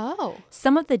public. Oh.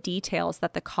 Some of the details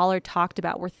that the caller talked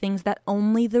about were things that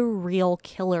only the real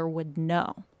killer would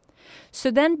know.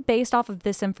 So then, based off of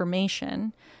this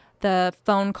information, the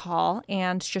phone call,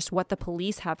 and just what the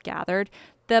police have gathered,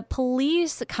 the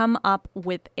police come up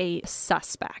with a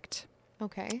suspect.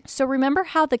 Okay. So remember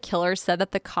how the killer said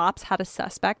that the cops had a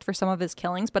suspect for some of his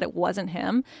killings, but it wasn't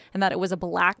him, and that it was a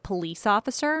black police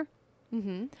officer?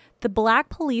 Mm-hmm. The black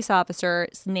police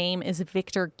officer's name is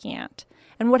Victor Gant.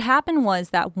 And what happened was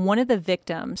that one of the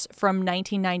victims from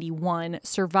 1991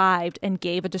 survived and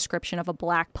gave a description of a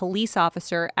black police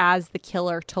officer as the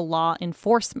killer to law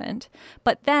enforcement.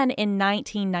 But then in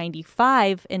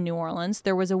 1995 in New Orleans,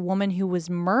 there was a woman who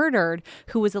was murdered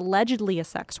who was allegedly a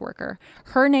sex worker.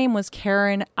 Her name was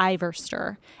Karen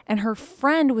Iverster, and her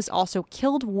friend was also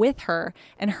killed with her,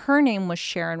 and her name was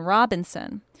Sharon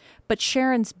Robinson. But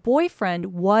Sharon's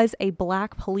boyfriend was a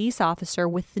black police officer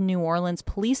with the New Orleans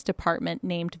Police Department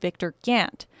named Victor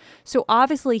Gant. So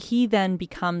obviously he then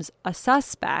becomes a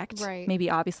suspect. Right. Maybe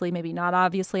obviously, maybe not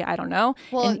obviously. I don't know.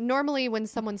 Well, normally when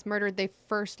someone's murdered, they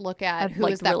first look at who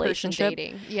like, is that relationship. person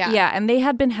dating. Yeah. Yeah, and they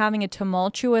had been having a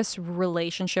tumultuous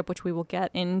relationship, which we will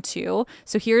get into.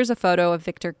 So here's a photo of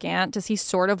Victor Gant. Does he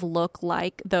sort of look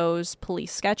like those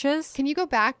police sketches? Can you go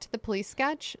back to the police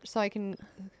sketch so I can...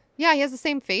 Yeah, he has the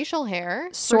same facial hair.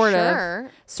 Sort of.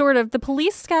 Sure. Sort of. The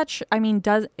police sketch, I mean,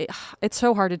 it's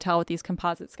so hard to tell with these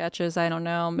composite sketches. I don't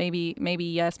know. Maybe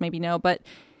yes, maybe no. But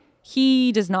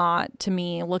he does not, to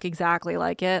me, look exactly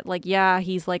like it. Like, yeah,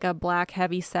 he's like a black,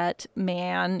 heavy-set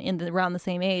man around the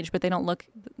same age, but they don't look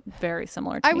very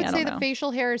similar to me. I would say the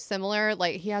facial hair is similar.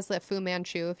 Like, he has the Fu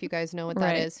Manchu, if you guys know what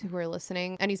that is, who are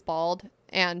listening. And he's bald.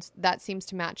 And that seems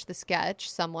to match the sketch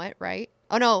somewhat, right?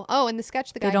 Oh, no. Oh, in the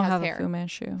sketch, the guy has hair. They don't have a Fu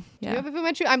Manchu. Yeah. Do you have a Fu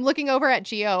Manchu? I'm looking over at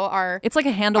Gio, It's like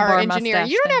a handlebar engineer. mustache.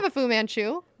 You don't have a Fu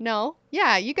Manchu. No.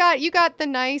 Yeah, you got the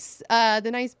nice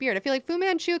beard. I feel like Fu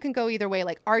Manchu can go either way.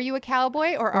 Like, are you a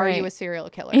cowboy or are you a serial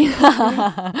killer?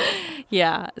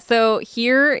 Yeah. So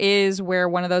here is where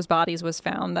one of those bodies was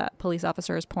found. That police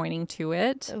officer is pointing to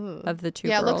it. Ooh. Of the two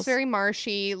girls. Yeah, it looks very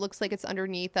marshy. Looks like it's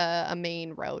underneath a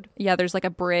main road. Yeah, there's like a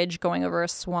bridge going over over a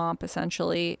swamp,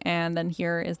 essentially. And then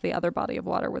here is the other body of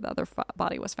water where the other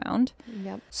body was found.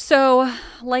 Yep. So,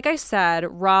 like I said,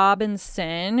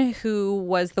 Robinson, who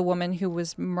was the woman who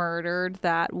was murdered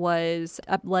that was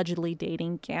allegedly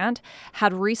dating Gant,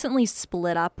 had recently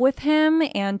split up with him.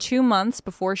 And 2 months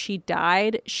before she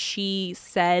died, she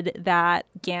said that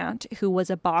Gant, who was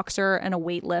a boxer and a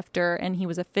weightlifter, and he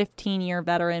was a 15-year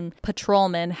veteran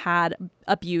patrolman, had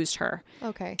abused her.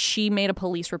 Okay. She made a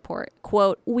police report.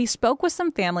 Quote, "We spoke with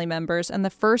some family members, and the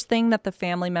first thing that the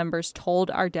family members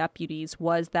told our deputies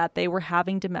was that they were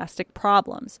having domestic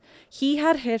problems. He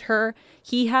had hit her,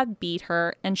 he had beat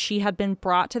her, and she had been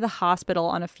brought to the hospital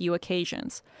on a few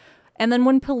occasions." And then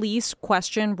when police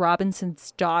questioned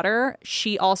Robinson's daughter,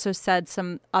 she also said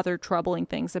some other troubling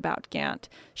things about Gant.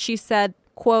 She said,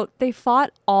 quote, "They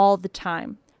fought all the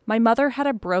time. My mother had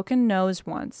a broken nose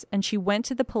once, and she went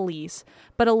to the police,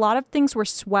 but a lot of things were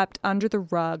swept under the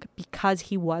rug because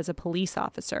he was a police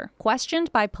officer."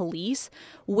 Questioned by police,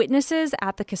 witnesses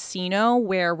at the casino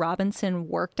where Robinson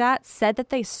worked at said that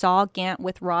they saw Gant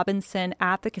with Robinson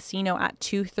at the casino at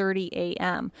 2:30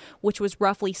 a.m., which was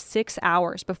roughly 6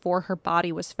 hours before her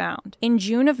body was found. In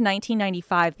June of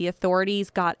 1995, the authorities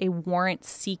got a warrant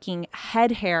seeking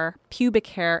head hair, pubic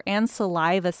hair, and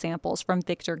saliva samples from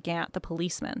Victor Gant, the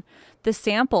policeman. The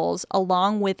samples,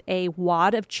 along with a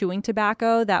wad of chewing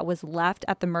tobacco that was left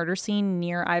at the murder scene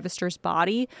near Ivester's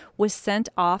body, was sent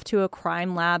off to a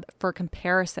crime lab for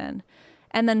comparison.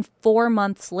 And then 4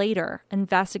 months later,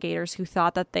 investigators who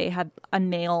thought that they had a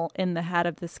nail in the head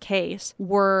of this case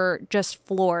were just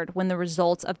floored when the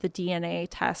results of the DNA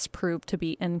test proved to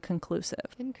be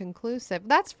inconclusive. Inconclusive.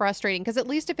 That's frustrating because at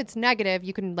least if it's negative,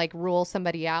 you can like rule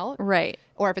somebody out. Right.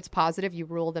 Or if it's positive, you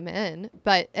rule them in.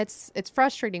 But it's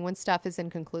frustrating when stuff is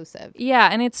inconclusive. Yeah,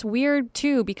 and it's weird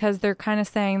too because they're kind of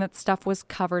saying that stuff was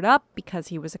covered up because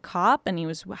he was a cop and he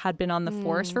had been on the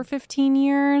force for 15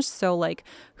 years. So like,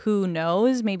 who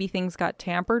knows? Maybe things got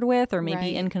tampered with, or maybe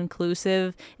Right.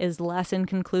 inconclusive is less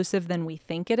inconclusive than we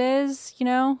think it is. You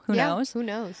know, who knows? Who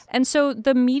knows? And so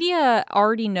the media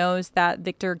already knows that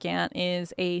Victor Gant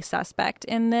is a suspect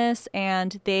in this,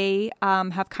 and they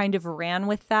have kind of ran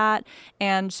with that.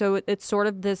 And so it's sort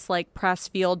of this like press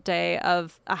field day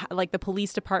of like the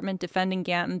police department defending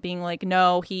Gant and being like,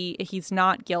 no, he's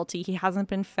not guilty. He hasn't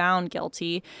been found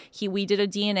guilty. We did a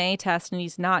DNA test and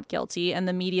he's not guilty. And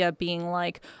the media being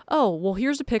like, oh, well,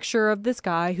 here's a picture of this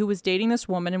guy who was dating this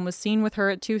woman and was seen with her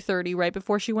at 2:30 right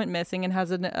before she went missing and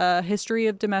has a history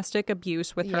of domestic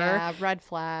abuse with her. Yeah, red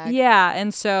flag. Yeah,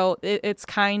 and so it's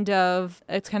kind of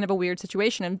a weird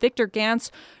situation. And Victor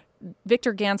Gant's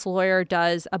lawyer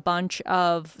does a bunch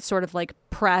of sort of like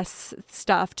press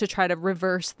stuff to try to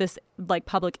reverse this like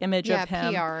public image of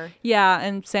him. PR. Yeah,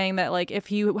 and saying that like if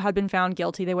he had been found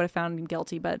guilty, they would have found him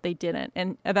guilty, but they didn't.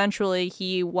 And eventually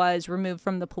he was removed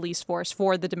from the police force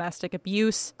for the domestic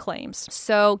abuse claims.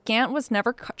 So Gant was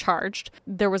never charged.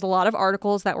 There was a lot of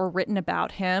articles that were written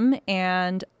about him,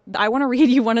 and I want to read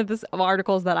you one of the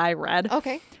articles that I read.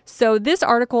 Okay. So this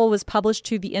article was published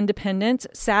to The Independent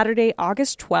Saturday,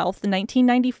 August 12th,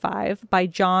 1995 by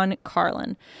John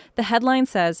Carlin. The headline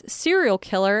says, "Serial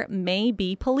killer may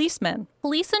be policeman."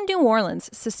 Police in New Orleans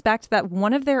suspect that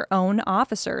one of their own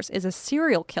officers is a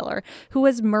serial killer who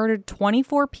has murdered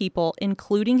 24 people,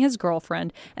 including his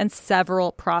girlfriend and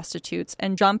several prostitutes,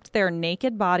 and dumped their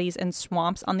naked bodies in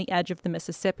swamps on the edge of the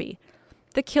Mississippi.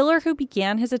 The killer, who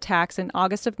began his attacks in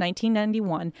August of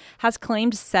 1991, has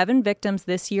claimed 7 victims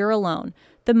this year alone,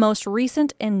 the most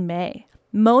recent in May.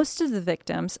 Most of the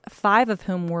victims, 5 of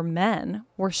whom were men,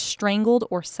 were strangled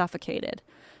or suffocated.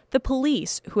 The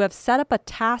police, who have set up a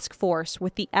task force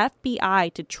with the FBI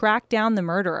to track down the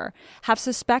murderer, have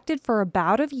suspected for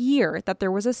about a year that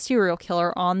there was a serial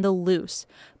killer on the loose.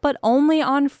 But only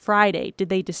on Friday did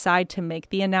they decide to make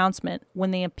the announcement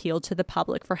when they appealed to the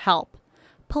public for help.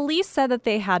 Police said that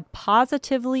they had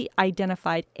positively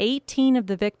identified 18 of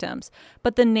the victims,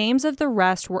 but the names of the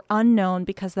rest were unknown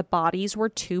because the bodies were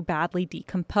too badly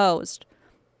decomposed.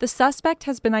 The suspect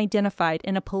has been identified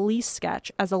in a police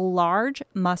sketch as a large,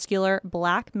 muscular,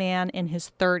 black man in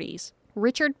his 30s.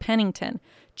 Richard Pennington,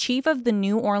 chief of the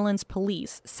New Orleans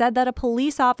police, said that a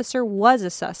police officer was a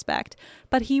suspect,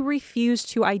 but he refused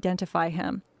to identify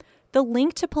him. The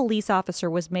link to police officer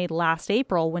was made last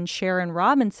April when Sharon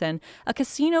Robinson, a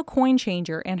casino coin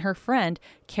changer, and her friend,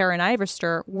 Karen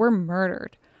Ivester, were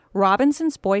murdered.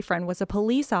 Robinson's boyfriend was a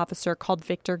police officer called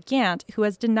Victor Gant, who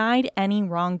has denied any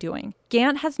wrongdoing.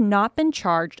 Gant has not been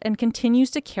charged and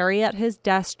continues to carry out his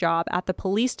desk job at the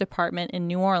police department in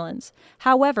New Orleans.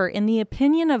 However, in the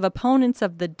opinion of opponents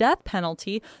of the death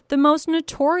penalty, the most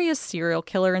notorious serial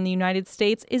killer in the United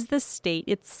States is the state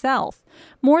itself.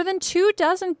 More than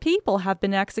 24 people have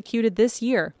been executed this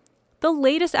year. The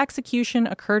latest execution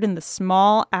occurred in the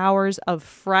small hours of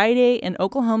Friday in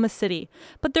Oklahoma City,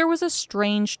 but there was a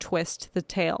strange twist to the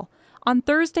tale. On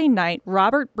Thursday night,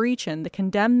 Robert Breachin, the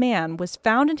condemned man, was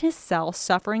found in his cell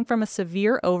suffering from a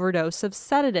severe overdose of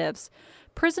sedatives.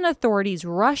 Prison authorities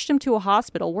rushed him to a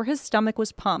hospital where his stomach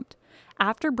was pumped.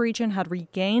 After Breachin had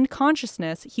regained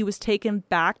consciousness, he was taken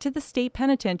back to the state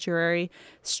penitentiary,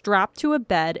 strapped to a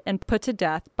bed, and put to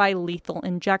death by lethal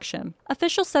injection.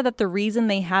 Officials said that the reason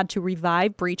they had to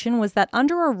revive Breachin was that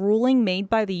under a ruling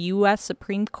made by the U.S.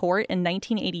 Supreme Court in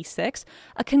 1986,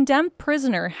 a condemned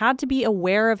prisoner had to be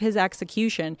aware of his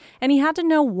execution, and he had to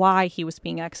know why he was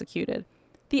being executed.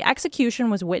 The execution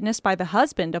was witnessed by the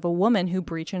husband of a woman who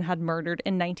Breachin had murdered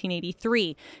in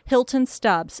 1983. Hilton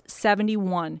Stubbs,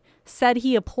 71, said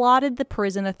he applauded the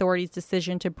prison authorities'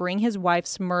 decision to bring his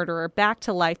wife's murderer back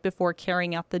to life before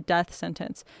carrying out the death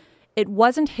sentence. It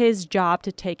wasn't his job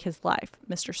to take his life,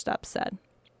 Mr. Stubbs said.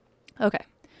 Okay.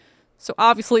 So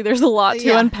obviously there's a lot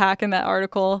to unpack in that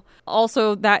article.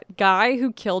 Also, that guy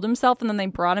who killed himself and then they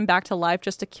brought him back to life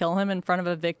just to kill him in front of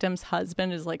a victim's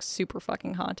husband is like super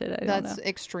fucking haunted. That's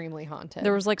extremely haunted.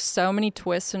 There was like so many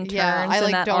twists and turns I in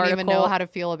like that don't article. even know how to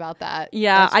feel about that.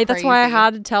 Yeah, that's why I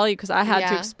had to tell you because I had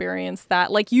to experience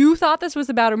that. Like you thought this was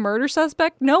about a murder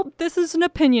suspect? Nope, this is an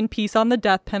opinion piece on the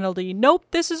death penalty. Nope,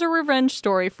 this is a revenge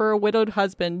story for a widowed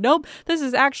husband. Nope, this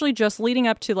is actually just leading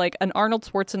up to like an Arnold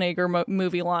Schwarzenegger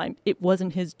movie line. It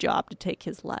wasn't his job to take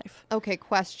his life. Okay,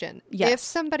 question. Yes. If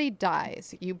somebody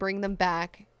dies, you bring them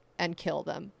back and kill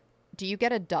them. Do you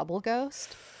get a double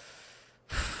ghost?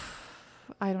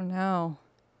 I don't know.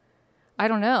 I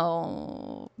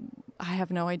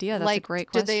have no idea. That's a great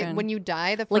question. When you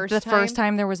die the first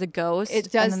time there was a ghost,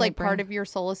 it does like part of your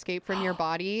soul escape from your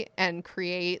body and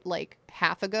create like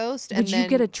half a ghost. Would you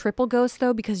get a triple ghost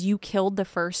though because you killed the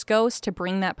first ghost to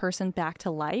bring that person back to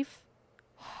life?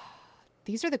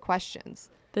 These are the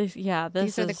questions. These are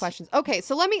the questions. Okay,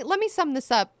 so let me sum this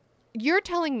up. You're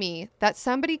telling me that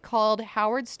somebody called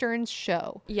Howard Stern's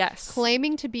show,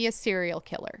 claiming to be a serial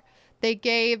killer. They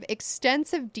gave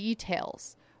extensive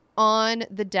details on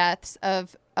the deaths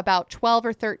of about 12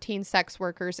 or 13 sex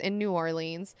workers in New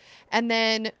Orleans, and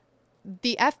then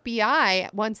the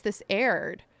FBI, once this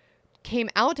aired,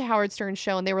 came out to Howard Stern's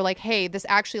show and they were like, hey, this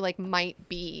actually like might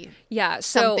be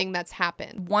something that's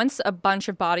happened. Once a bunch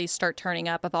of bodies start turning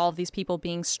up of all of these people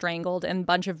being strangled and a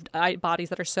bunch of bodies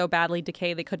that are so badly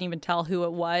decayed they couldn't even tell who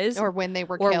it was. Or when they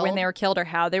were killed or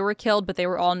how they were killed, but they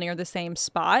were all near the same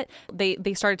spot.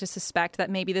 They started to suspect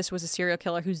that maybe this was a serial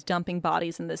killer who's dumping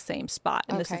bodies in the same spot.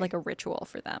 And this is like a ritual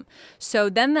for them. So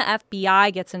then the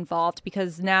FBI gets involved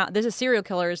because now there's a serial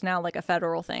killer is now like a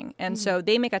federal thing. And so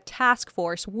they make a task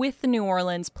force with the New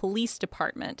Orleans Police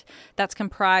Department that's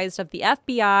comprised of the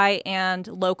FBI and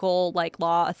local like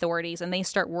law authorities, and they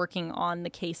start working on the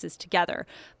cases together.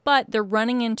 But they're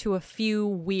running into a few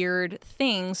weird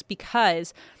things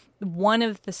because one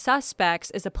of the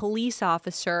suspects is a police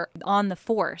officer on the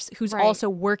force who's also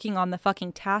working on the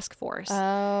fucking task force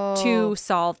to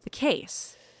solve the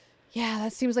case. Yeah,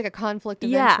 that seems like a conflict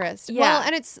of interest. Yeah. Well,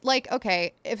 and it's like,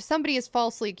 okay, if somebody is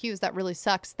falsely accused, that really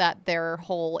sucks that their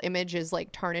whole image is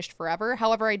like tarnished forever.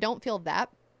 However, I don't feel that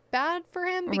bad for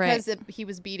him because he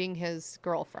was beating his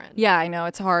girlfriend. Yeah, I know.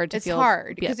 It's hard to feel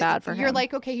bad for him. You're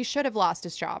like, okay, he should have lost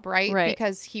his job, right?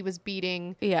 Because he was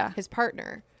beating his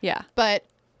partner. Yeah. But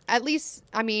at least,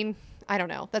 I mean, I don't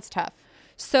know. That's tough.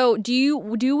 So do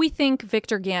we think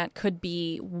Victor Gant could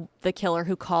be the killer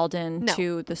who called in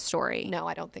to the story? No,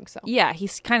 I don't think so. Yeah, he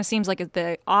kind of seems like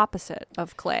the opposite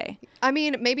of Clay. I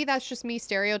mean, maybe that's just me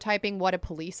stereotyping what a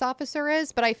police officer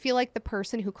is, but I feel like the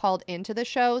person who called into the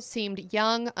show seemed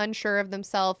young, unsure of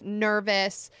themselves,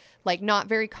 nervous, like not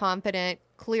very confident,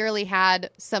 clearly had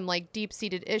some like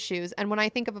deep-seated issues. And when I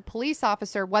think of a police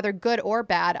officer, whether good or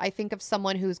bad, I think of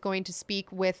someone who's going to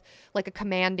speak with like a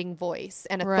commanding voice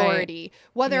and authority.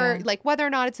 Whether or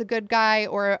not it's a good guy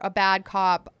or a bad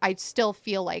cop, I still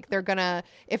feel like they're gonna,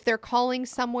 if they're calling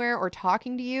somewhere or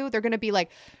talking to you, they're gonna be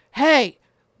like, hey,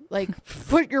 like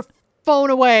put your phone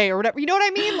away or whatever. You know what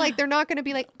I mean? Like they're not going to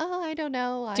be like, oh, I don't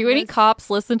know. Do any cops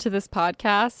listen to this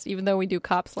podcast, even though we do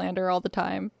cop slander all the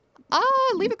time?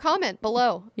 Leave a comment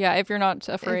below Yeah, if you're not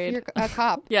afraid. if you're a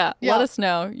cop. Yeah, let us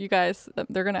know. You guys,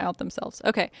 they're going to out themselves.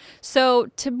 Okay, so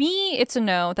to me, it's a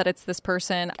no that it's this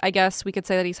person. I guess we could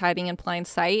say that he's hiding in plain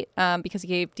sight because he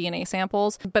gave DNA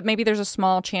samples, but maybe there's a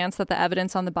small chance that the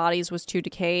evidence on the bodies was too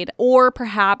decayed, or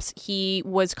perhaps he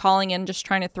was calling in just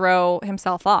trying to throw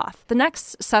himself off. The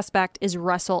next suspect is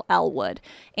Russell Elwood,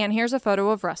 and here's a photo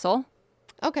of Russell.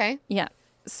 Okay. Yeah.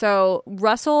 So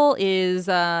Russell is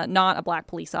not a black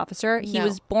police officer. He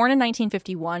was born in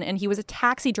 1951, and he was a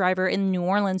taxi driver in New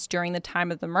Orleans during the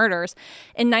time of the murders.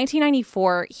 In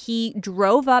 1994, he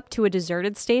drove up to a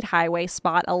deserted state highway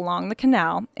spot along the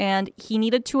canal, and he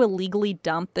needed to illegally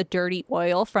dump the dirty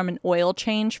oil from an oil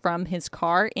change from his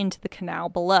car into the canal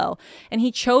below. And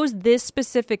he chose this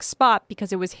specific spot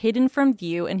because it was hidden from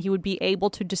view, and he would be able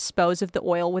to dispose of the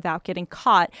oil without getting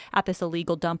caught at this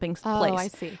illegal dumping place. Oh, I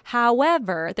see.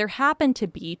 However, there happened to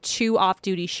be 2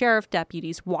 off-duty sheriff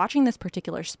deputies watching this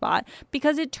particular spot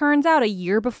because it turns out a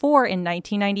year before, in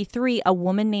 1993, a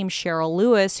woman named Cheryl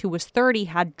Lewis, who was 30,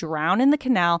 had drowned in the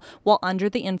canal while under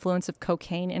the influence of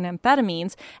cocaine and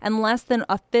amphetamines, and less than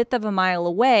a fifth of a mile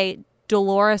away,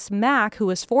 Dolores Mack, who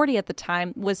was 40 at the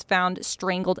time, was found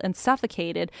strangled and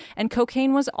suffocated, and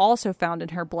cocaine was also found in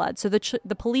her blood. So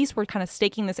the police were kind of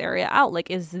staking this area out,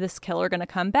 like, is this killer going to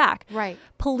come back? Right.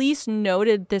 Police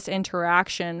Noted this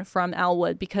interaction from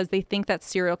Elwood because they think that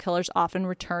serial killers often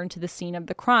return to the scene of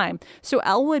the crime. So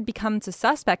Elwood becomes a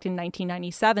suspect in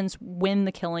 1997 when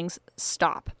the killings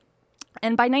stop.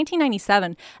 And by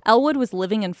 1997, Elwood was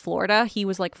living in Florida. He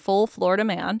was like full Florida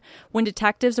man when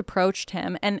detectives approached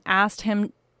him and asked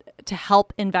him to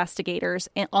help investigators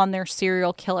on their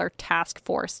serial killer task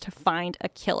force to find a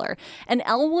killer. And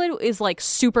Elwood is like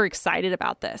super excited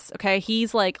about this. Okay.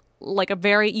 He's like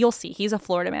you'll see, he's a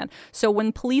Florida man. So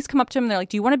when police come up to him, they're like,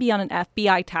 do you want to be on an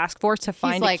FBI task force to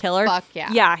find a killer? Fuck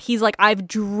yeah. Yeah. He's like, I've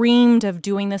dreamed of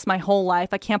doing this my whole life.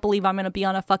 I can't believe I'm going to be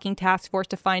on a fucking task force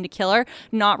to find a killer,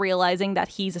 not realizing that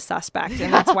he's a suspect.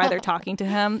 And that's why they're talking to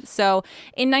him. So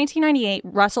in 1998,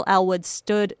 Russell Elwood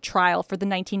stood trial for the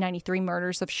 1993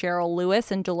 murders of Cheryl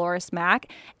Lewis and Dolores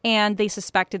Mack. And they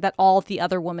suspected that all of the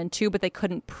other women too, but they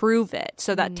couldn't prove it.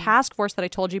 So that task force that I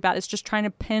told you about is just trying to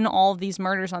pin all of these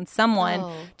murders on someone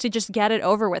to just get it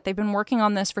over with. They've been working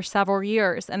on this for several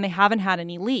years and they haven't had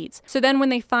any leads. So then when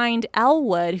they find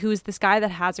Elwood, who's this guy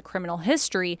that has a criminal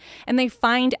history, and they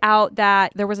find out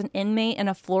that there was an inmate in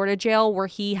a Florida jail where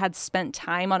he had spent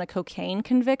time on a cocaine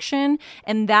conviction,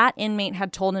 and that inmate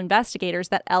had told investigators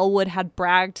that Elwood had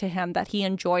bragged to him that he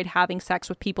enjoyed having sex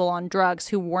with people on drugs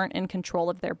who weren't in control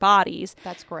of their bodies.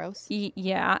 That's gross.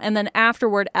 Yeah. And then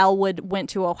afterward, Elwood went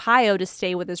to Ohio to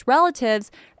stay with his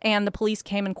relatives, and the police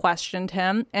came and questioned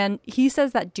him. And he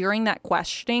says that during that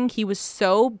questioning, he was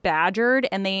so badgered,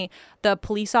 and the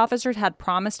police officers had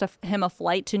promised him a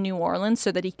flight to New Orleans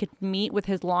so that he could meet with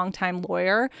his longtime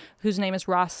lawyer, whose name is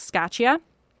Ross Scaccia.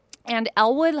 And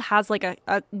Elwood has like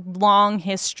a long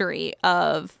history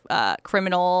of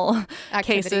criminal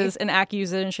cases and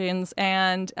accusations,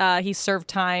 and he served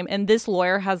time. And this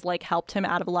lawyer has like helped him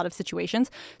out of a lot of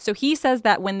situations. So he says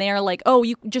that when they're like, "Oh,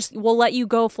 we'll let you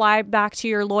go fly back to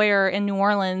your lawyer in New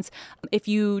Orleans if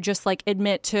you just like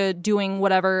admit to doing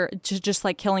whatever, just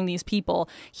like killing these people."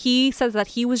 He says that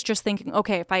he was just thinking,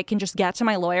 "Okay, if I can just get to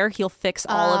my lawyer, he'll fix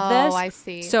all of this." Oh, I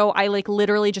see. So I like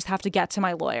literally just have to get to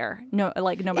my lawyer, no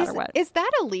matter what. Is that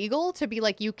illegal to be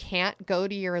like, you can't go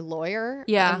to your lawyer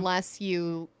unless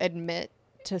you admit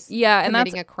to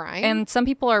committing a crime? And some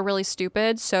people are really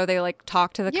stupid, so they like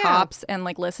talk to the cops and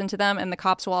like listen to them, and the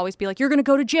cops will always be like, you're going to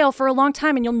go to jail for a long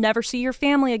time and you'll never see your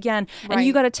family again, and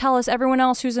you got to tell us everyone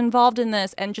else who's involved in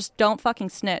this, and just don't fucking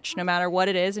snitch no matter what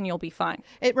it is, and you'll be fine.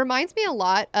 It reminds me a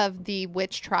lot of the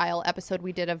witch trial episode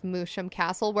we did of Moosham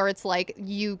Castle, where it's like,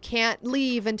 you can't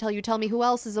leave until you tell me who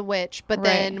else is a witch, but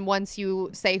then once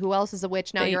you say who else is a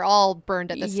witch, now you're all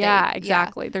burned at the stake. Yeah,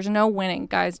 exactly. There's no winning,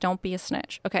 guys. Don't be a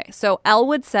snitch. Okay, so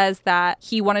Elwood says that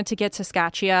he wanted to get to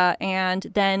Scaccia, and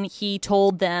then he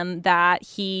told them that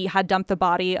he had dumped the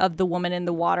body of the woman in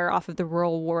the water off of the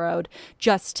rural road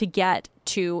just to get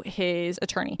to his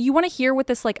attorney. You want to hear what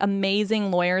this like amazing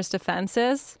lawyer's defense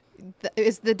is?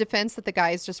 Is the defense that the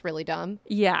guy is just really dumb?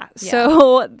 Yeah.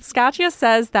 So Scaccia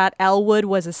says that Elwood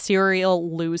was a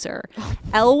serial loser.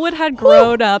 Elwood had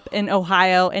grown up in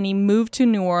Ohio, and he moved to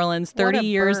New Orleans 30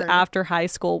 years after high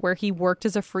school, where he worked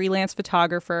as a freelance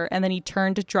photographer, and then he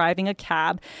turned to driving a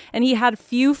cab. And he had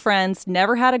few friends,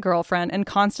 never had a girlfriend, and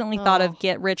constantly thought of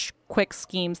get rich quick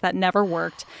schemes that never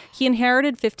worked. He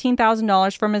inherited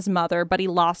 $15,000 from his mother, but he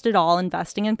lost it all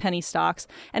investing in penny stocks,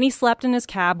 and he slept in his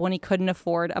cab when he couldn't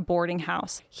afford a boarding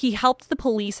house. He helped the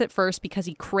police at first because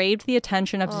he craved the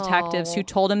attention of detectives who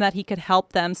told him that he could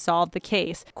help them solve the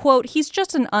case. Quote, he's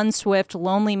just an unswift,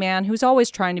 lonely man who's always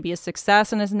trying to be a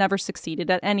success and has never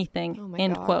succeeded at anything,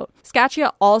 end quote.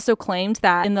 Scaccia also claimed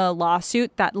that in the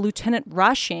lawsuit that Lieutenant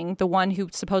Rushing, the one who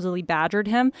supposedly badgered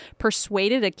him,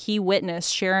 persuaded a key witness,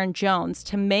 Sharon Jones,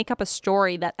 to make up a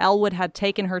story that Elwood had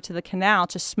taken her to the canal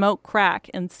to smoke crack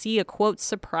and see a, quote,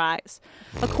 surprise.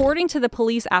 According to the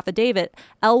police affidavit,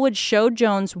 Elwood showed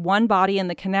Jones one body in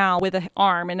the canal with an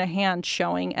arm and a hand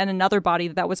showing and another body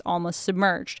that was almost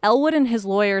submerged. Elwood and his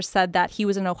lawyers said that he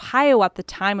was in Ohio at the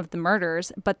time of the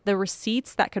murders, but the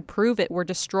receipts that could prove it were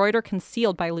destroyed or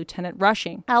concealed by Lieutenant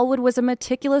Rushing. Elwood was a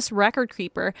meticulous record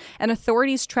keeper, and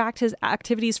authorities tracked his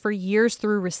activities for years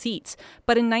through receipts.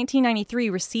 But in 1993,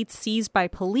 receipts seized by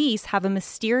police have a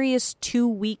mysterious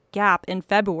 2-week gap in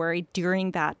February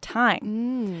during that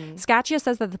time. Scaccia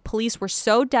says that the police were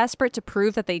so desperate to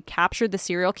prove that they'd captured the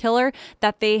serial killer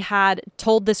that they had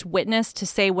told this witness to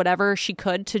say whatever she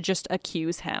could to just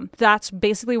accuse him. That's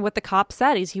basically what the cop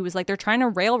said. He was like, they're trying to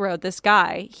railroad this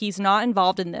guy. He's not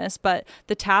involved in this, but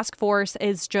the task force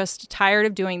is just tired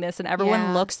of doing this and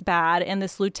everyone looks bad. And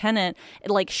this lieutenant,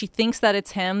 like, she thinks that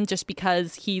it's him just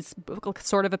because he's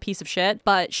sort of a piece of shit,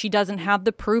 but she doesn't have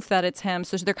the proof that it's him.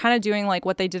 So they're kind of doing like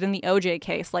what they did in the OJ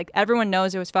case. Like, everyone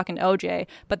knows it was fucking OJ,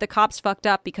 but the cops fucked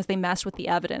up because they messed with the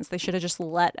evidence. They should have just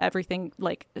let everything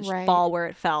like fall where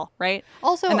it fell, right?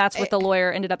 Also, and that's what the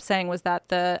lawyer ended up saying, was that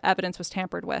the evidence was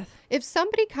tampered with. If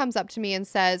somebody comes up to me and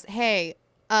says, hey,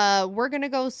 we're going to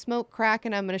go smoke crack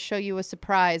and I'm going to show you a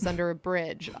surprise under a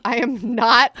bridge, I am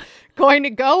not going to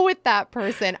go with that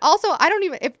person. Also, I don't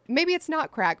even, if maybe it's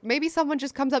not crack. Maybe someone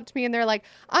just comes up to me and they're like,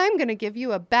 I'm going to give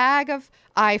you a bag of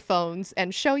iPhones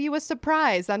and show you a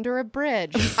surprise under a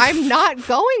bridge. I'm not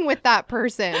going with that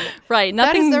person. Right.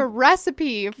 Nothing. That is a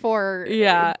recipe for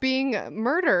being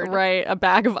murdered. Right. A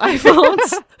bag of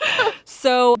iPhones.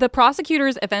 So the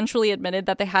prosecutors eventually admitted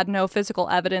that they had no physical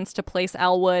evidence to place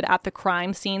Elwood at the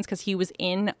crime scenes because he was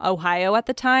in Ohio at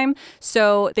the time.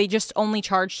 So they just only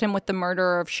charged him with the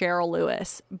murder of Cheryl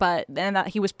Lewis, and that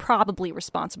he was probably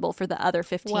responsible for the other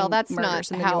 15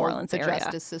 murders in the New Orleans area. Well, that's not how the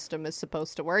justice system is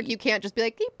supposed to work. You can't just be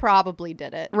like, he probably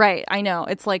did it. Right. I know.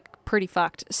 It's like pretty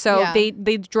fucked. So they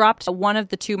dropped one of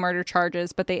the 2 murder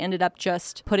charges, but they ended up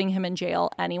just putting him in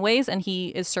jail anyways, and he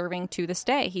is serving to this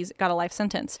day. He's got a life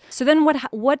sentence. So then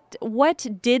what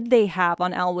did they have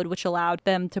on Elwood which allowed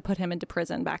them to put him into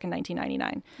prison back in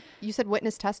 1999? You said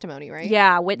witness testimony, right?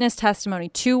 Yeah, witness testimony,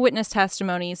 2 witness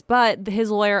testimonies, but his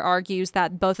lawyer argues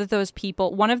that both of those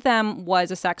people, one of them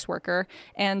was a sex worker,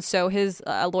 and so his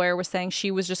lawyer was saying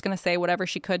she was just going to say whatever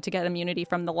she could to get immunity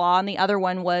from the law, and the other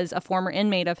one was a former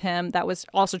inmate of him that was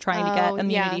also trying to get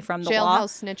immunity from the law.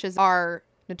 Jailhouse snitches are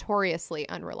notoriously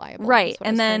unreliable. Right.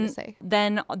 And then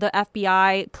the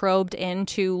FBI probed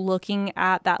into looking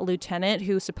at that lieutenant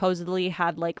who supposedly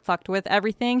had like fucked with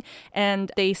everything. And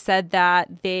they said that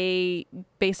they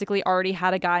basically already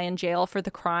had a guy in jail for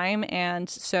the crime. And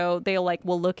so they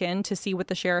will look in to see what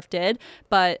the sheriff did.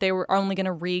 But they were only going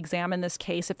to re-examine this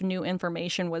case if new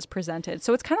information was presented.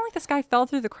 So it's kind of like this guy fell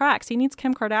through the cracks. He needs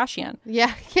Kim Kardashian.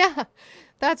 Yeah. Yeah.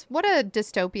 That's what a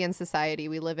dystopian society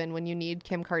we live in when you need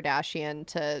Kim Kardashian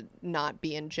to not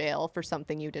be in jail for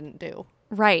something you didn't do.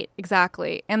 Right,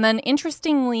 exactly. And then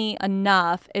interestingly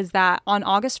enough is that on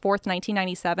August 4th,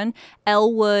 1997,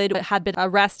 Elwood had been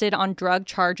arrested on drug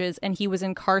charges and he was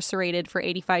incarcerated for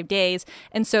 85 days.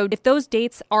 And so if those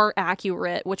dates are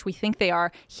accurate, which we think they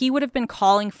are, he would have been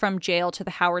calling from jail to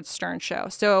the Howard Stern show.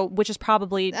 So, which is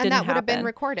probably didn't happen. And that would have been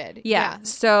recorded. Yeah.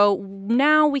 So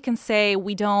now we can say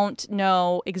we don't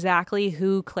know exactly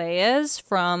who Clay is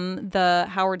from the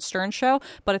Howard Stern show,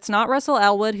 but it's not Russell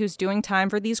Elwood who's doing time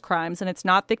for these crimes, and it's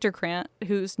not Victor Krant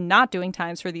who's not doing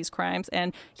times for these crimes,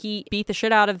 and he beat the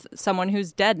shit out of someone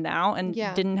who's dead now and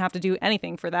didn't have to do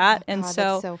anything for that. Oh, and God, so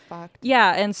that's so fucked.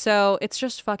 Yeah, and so it's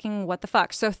just fucking what the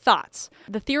fuck. So thoughts.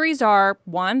 The theories are,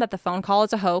 1, that the phone call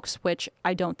is a hoax, which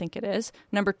I don't think it is.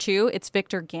 Number 2, it's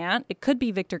Victor Gant. It could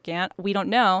be Victor Gant. We don't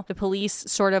know. The police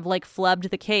sort of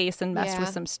flubbed the case and messed with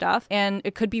some stuff. And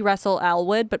it could be Russell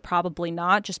Elwood, but probably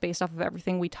not, just based off of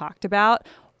everything we talked about.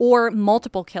 Or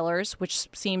multiple killers, which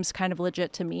seems kind of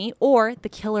legit to me, or the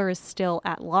killer is still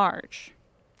at large.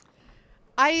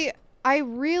 I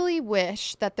really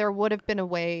wish that there would have been a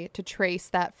way to trace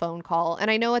that phone call. And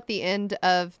I know at the end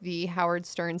of the Howard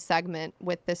Stern segment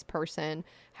with this person,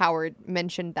 Howard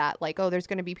mentioned that, like, oh, there's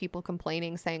going to be people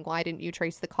complaining saying, why didn't you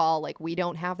trace the call? Like, we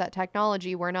don't have that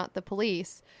technology. We're not the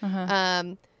police.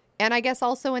 And I guess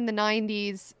also in the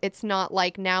 90s, it's not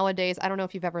like nowadays. I don't know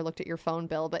if you've ever looked at your phone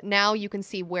bill, but now you can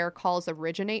see where calls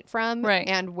originate from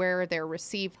and where they're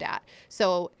received at.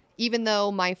 So even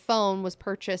though my phone was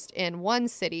purchased in one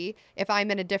city, if I'm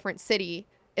in a different city,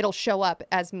 it'll show up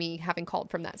as me having called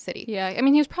from that city. Yeah, I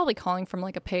mean, he was probably calling from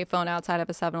like a payphone outside of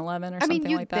a 7-Eleven or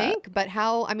something like that. I mean, you'd think, but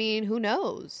how? I mean, who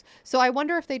knows? So I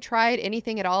wonder if they tried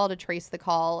anything at all to trace the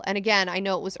call. And again, I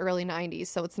know it was early 90s,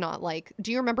 so it's not like, do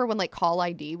you remember when like Call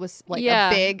ID was like a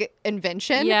big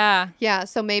invention? Yeah. Yeah,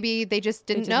 so maybe they just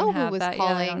didn't know who was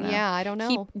calling. Yeah, I don't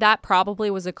know. That probably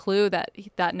was a clue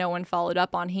that no one followed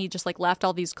up on. He just like left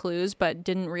all these clues, but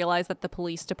didn't realize that the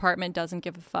police department doesn't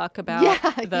give a fuck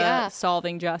about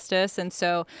solving justice. And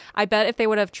so I bet if they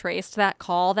would have traced that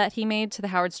call that he made to the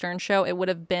Howard Stern show, it would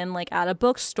have been like at a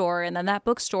bookstore, and then that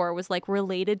bookstore was like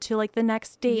related to like the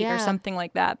next date or something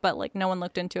like that, but like no one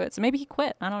looked into it. So maybe he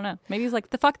quit. I don't know. Maybe he's like,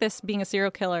 the fuck this, being a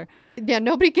serial killer. Yeah,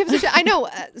 nobody gives a shit. I know.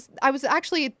 I was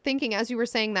actually thinking as you were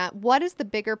saying that, what is the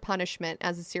bigger punishment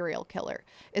as a serial killer?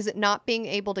 Is it not being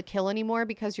able to kill anymore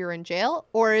because you're in jail?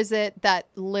 Or is it that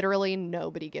literally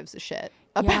nobody gives a shit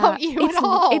about you at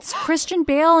all? It's Christian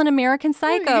Bale in American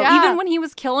Psycho. Yeah. Even when he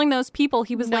was killing those people,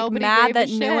 he was Nobody like mad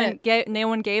gave that no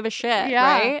one gave a shit,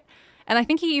 right? And I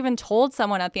think he even told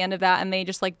someone at the end of that, and they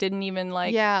just like didn't even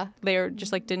like they were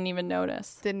just like didn't even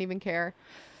notice. Didn't even care.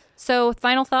 So,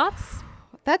 final thoughts?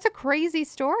 That's a crazy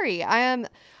story.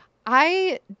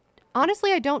 I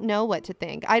honestly, I don't know what to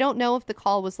think. I don't know if the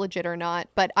call was legit or not,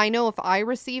 but I know if I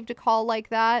received a call like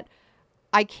that,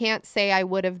 I can't say I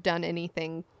would have done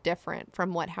anything different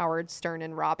from what Howard Stern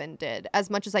and Robin did. As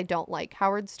much as I don't like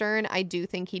Howard Stern, I do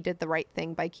think he did the right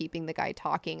thing by keeping the guy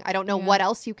talking. I don't know what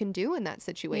else you can do in that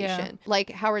situation. Yeah. Like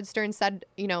Howard Stern said,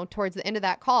 towards the end of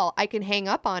that call, I can hang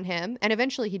up on him. And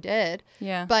eventually he did.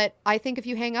 Yeah. But I think if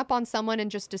you hang up on someone and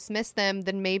just dismiss them,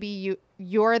 then maybe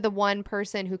you're the one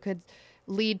person who could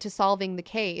lead to solving the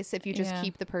case if you just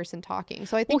keep the person talking.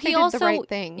 So I think he did the right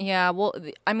thing. Yeah, well,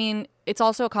 I mean, it's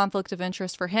also a conflict of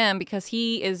interest for him because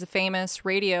he is a famous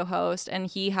radio host and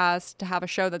he has to have a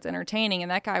show that's entertaining,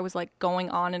 and that guy was like going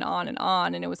on and on and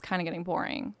on, and it was kind of getting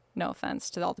boring. No offense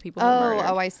to all the people who were murdered.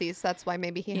 Oh, I see. So that's why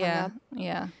maybe he hung up.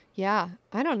 Yeah.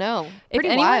 I don't know. If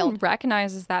anyone wild.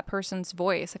 recognizes that person's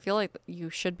voice, I feel like you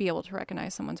should be able to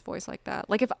recognize someone's voice like that.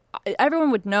 Like if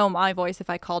everyone would know my voice if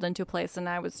I called into a place and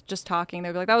I was just talking,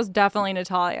 they'd be like, that was definitely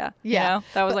Natalia. Yeah.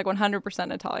 That was like 100%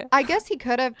 Natalia. I guess he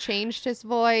could have changed his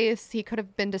voice. He could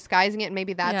have been disguising it. And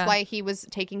maybe that's why he was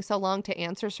taking so long to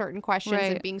answer certain questions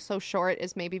and being so short,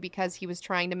 is maybe because he was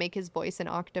trying to make his voice an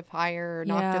octave higher or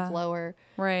an octave lower.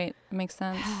 Right. Makes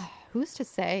sense. Who's to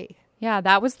say? Yeah,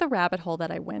 that was the rabbit hole that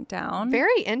I went down.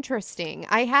 Very interesting.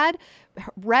 I had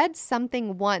read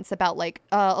something once about like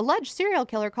alleged serial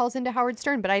killer calls into Howard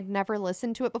Stern, but I'd never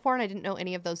listened to it before and I didn't know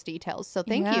any of those details. So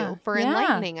thank you for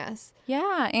enlightening us.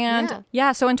 Yeah. And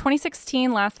so in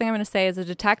 2016, last thing I'm going to say is a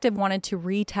detective wanted to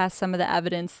retest some of the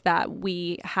evidence that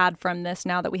we had from this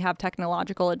now that we have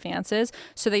technological advances.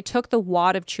 So they took the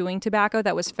wad of chewing tobacco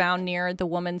that was found near the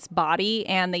woman's body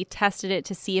and they tested it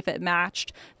to see if it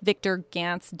matched Victor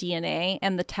Gantz's DNA,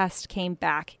 and the test came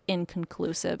back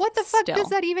inconclusive. What the fuck does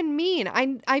that even mean?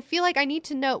 I feel like I need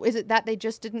to know, is it that they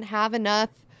just didn't have enough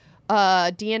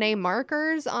DNA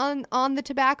markers on the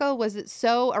tobacco? Was it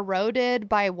so eroded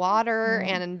by water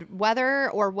and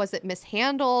weather, or was it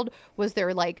mishandled? Was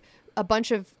there like a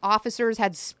bunch of officers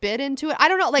had spit into it? I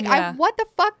don't know. Like, what the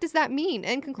fuck does that mean?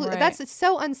 And that's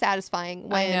so unsatisfying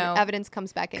when evidence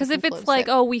comes back. Because if it's like,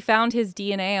 oh, we found his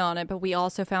DNA on it, but we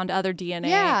also found other DNA.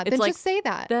 Yeah, it's then like, just say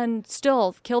that. Then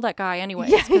still kill that guy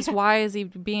anyways. Because why is he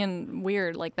being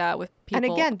weird like that with people?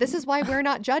 And again, this is why we're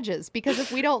not judges. Because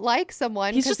if we don't like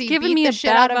someone because he giving beat me the a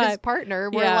shit bad out of vibe. his partner,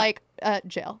 we're like,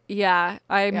 jail. Yeah,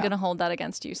 I'm going to hold that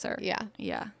against you, sir. Yeah.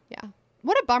 Yeah. Yeah.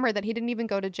 What a bummer that he didn't even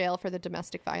go to jail for the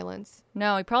domestic violence.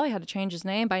 No, he probably had to change his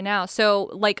name by now.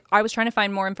 So, like, I was trying to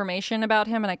find more information about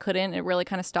him, and I couldn't. It really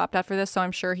kind of stopped after this, so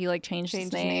I'm sure he, like, changed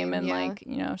his name and, like,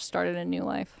 started a new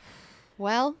life.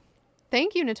 Well,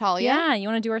 thank you, Natalia. Yeah, you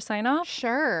want to do our sign-off?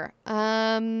 Sure.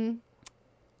 Let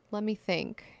me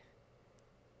think.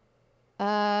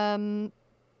 God,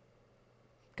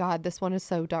 this one is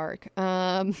so dark.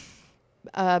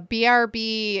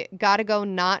 BRB, gotta go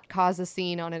not cause a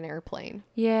scene on an airplane.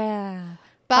 Yeah.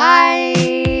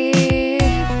 Bye.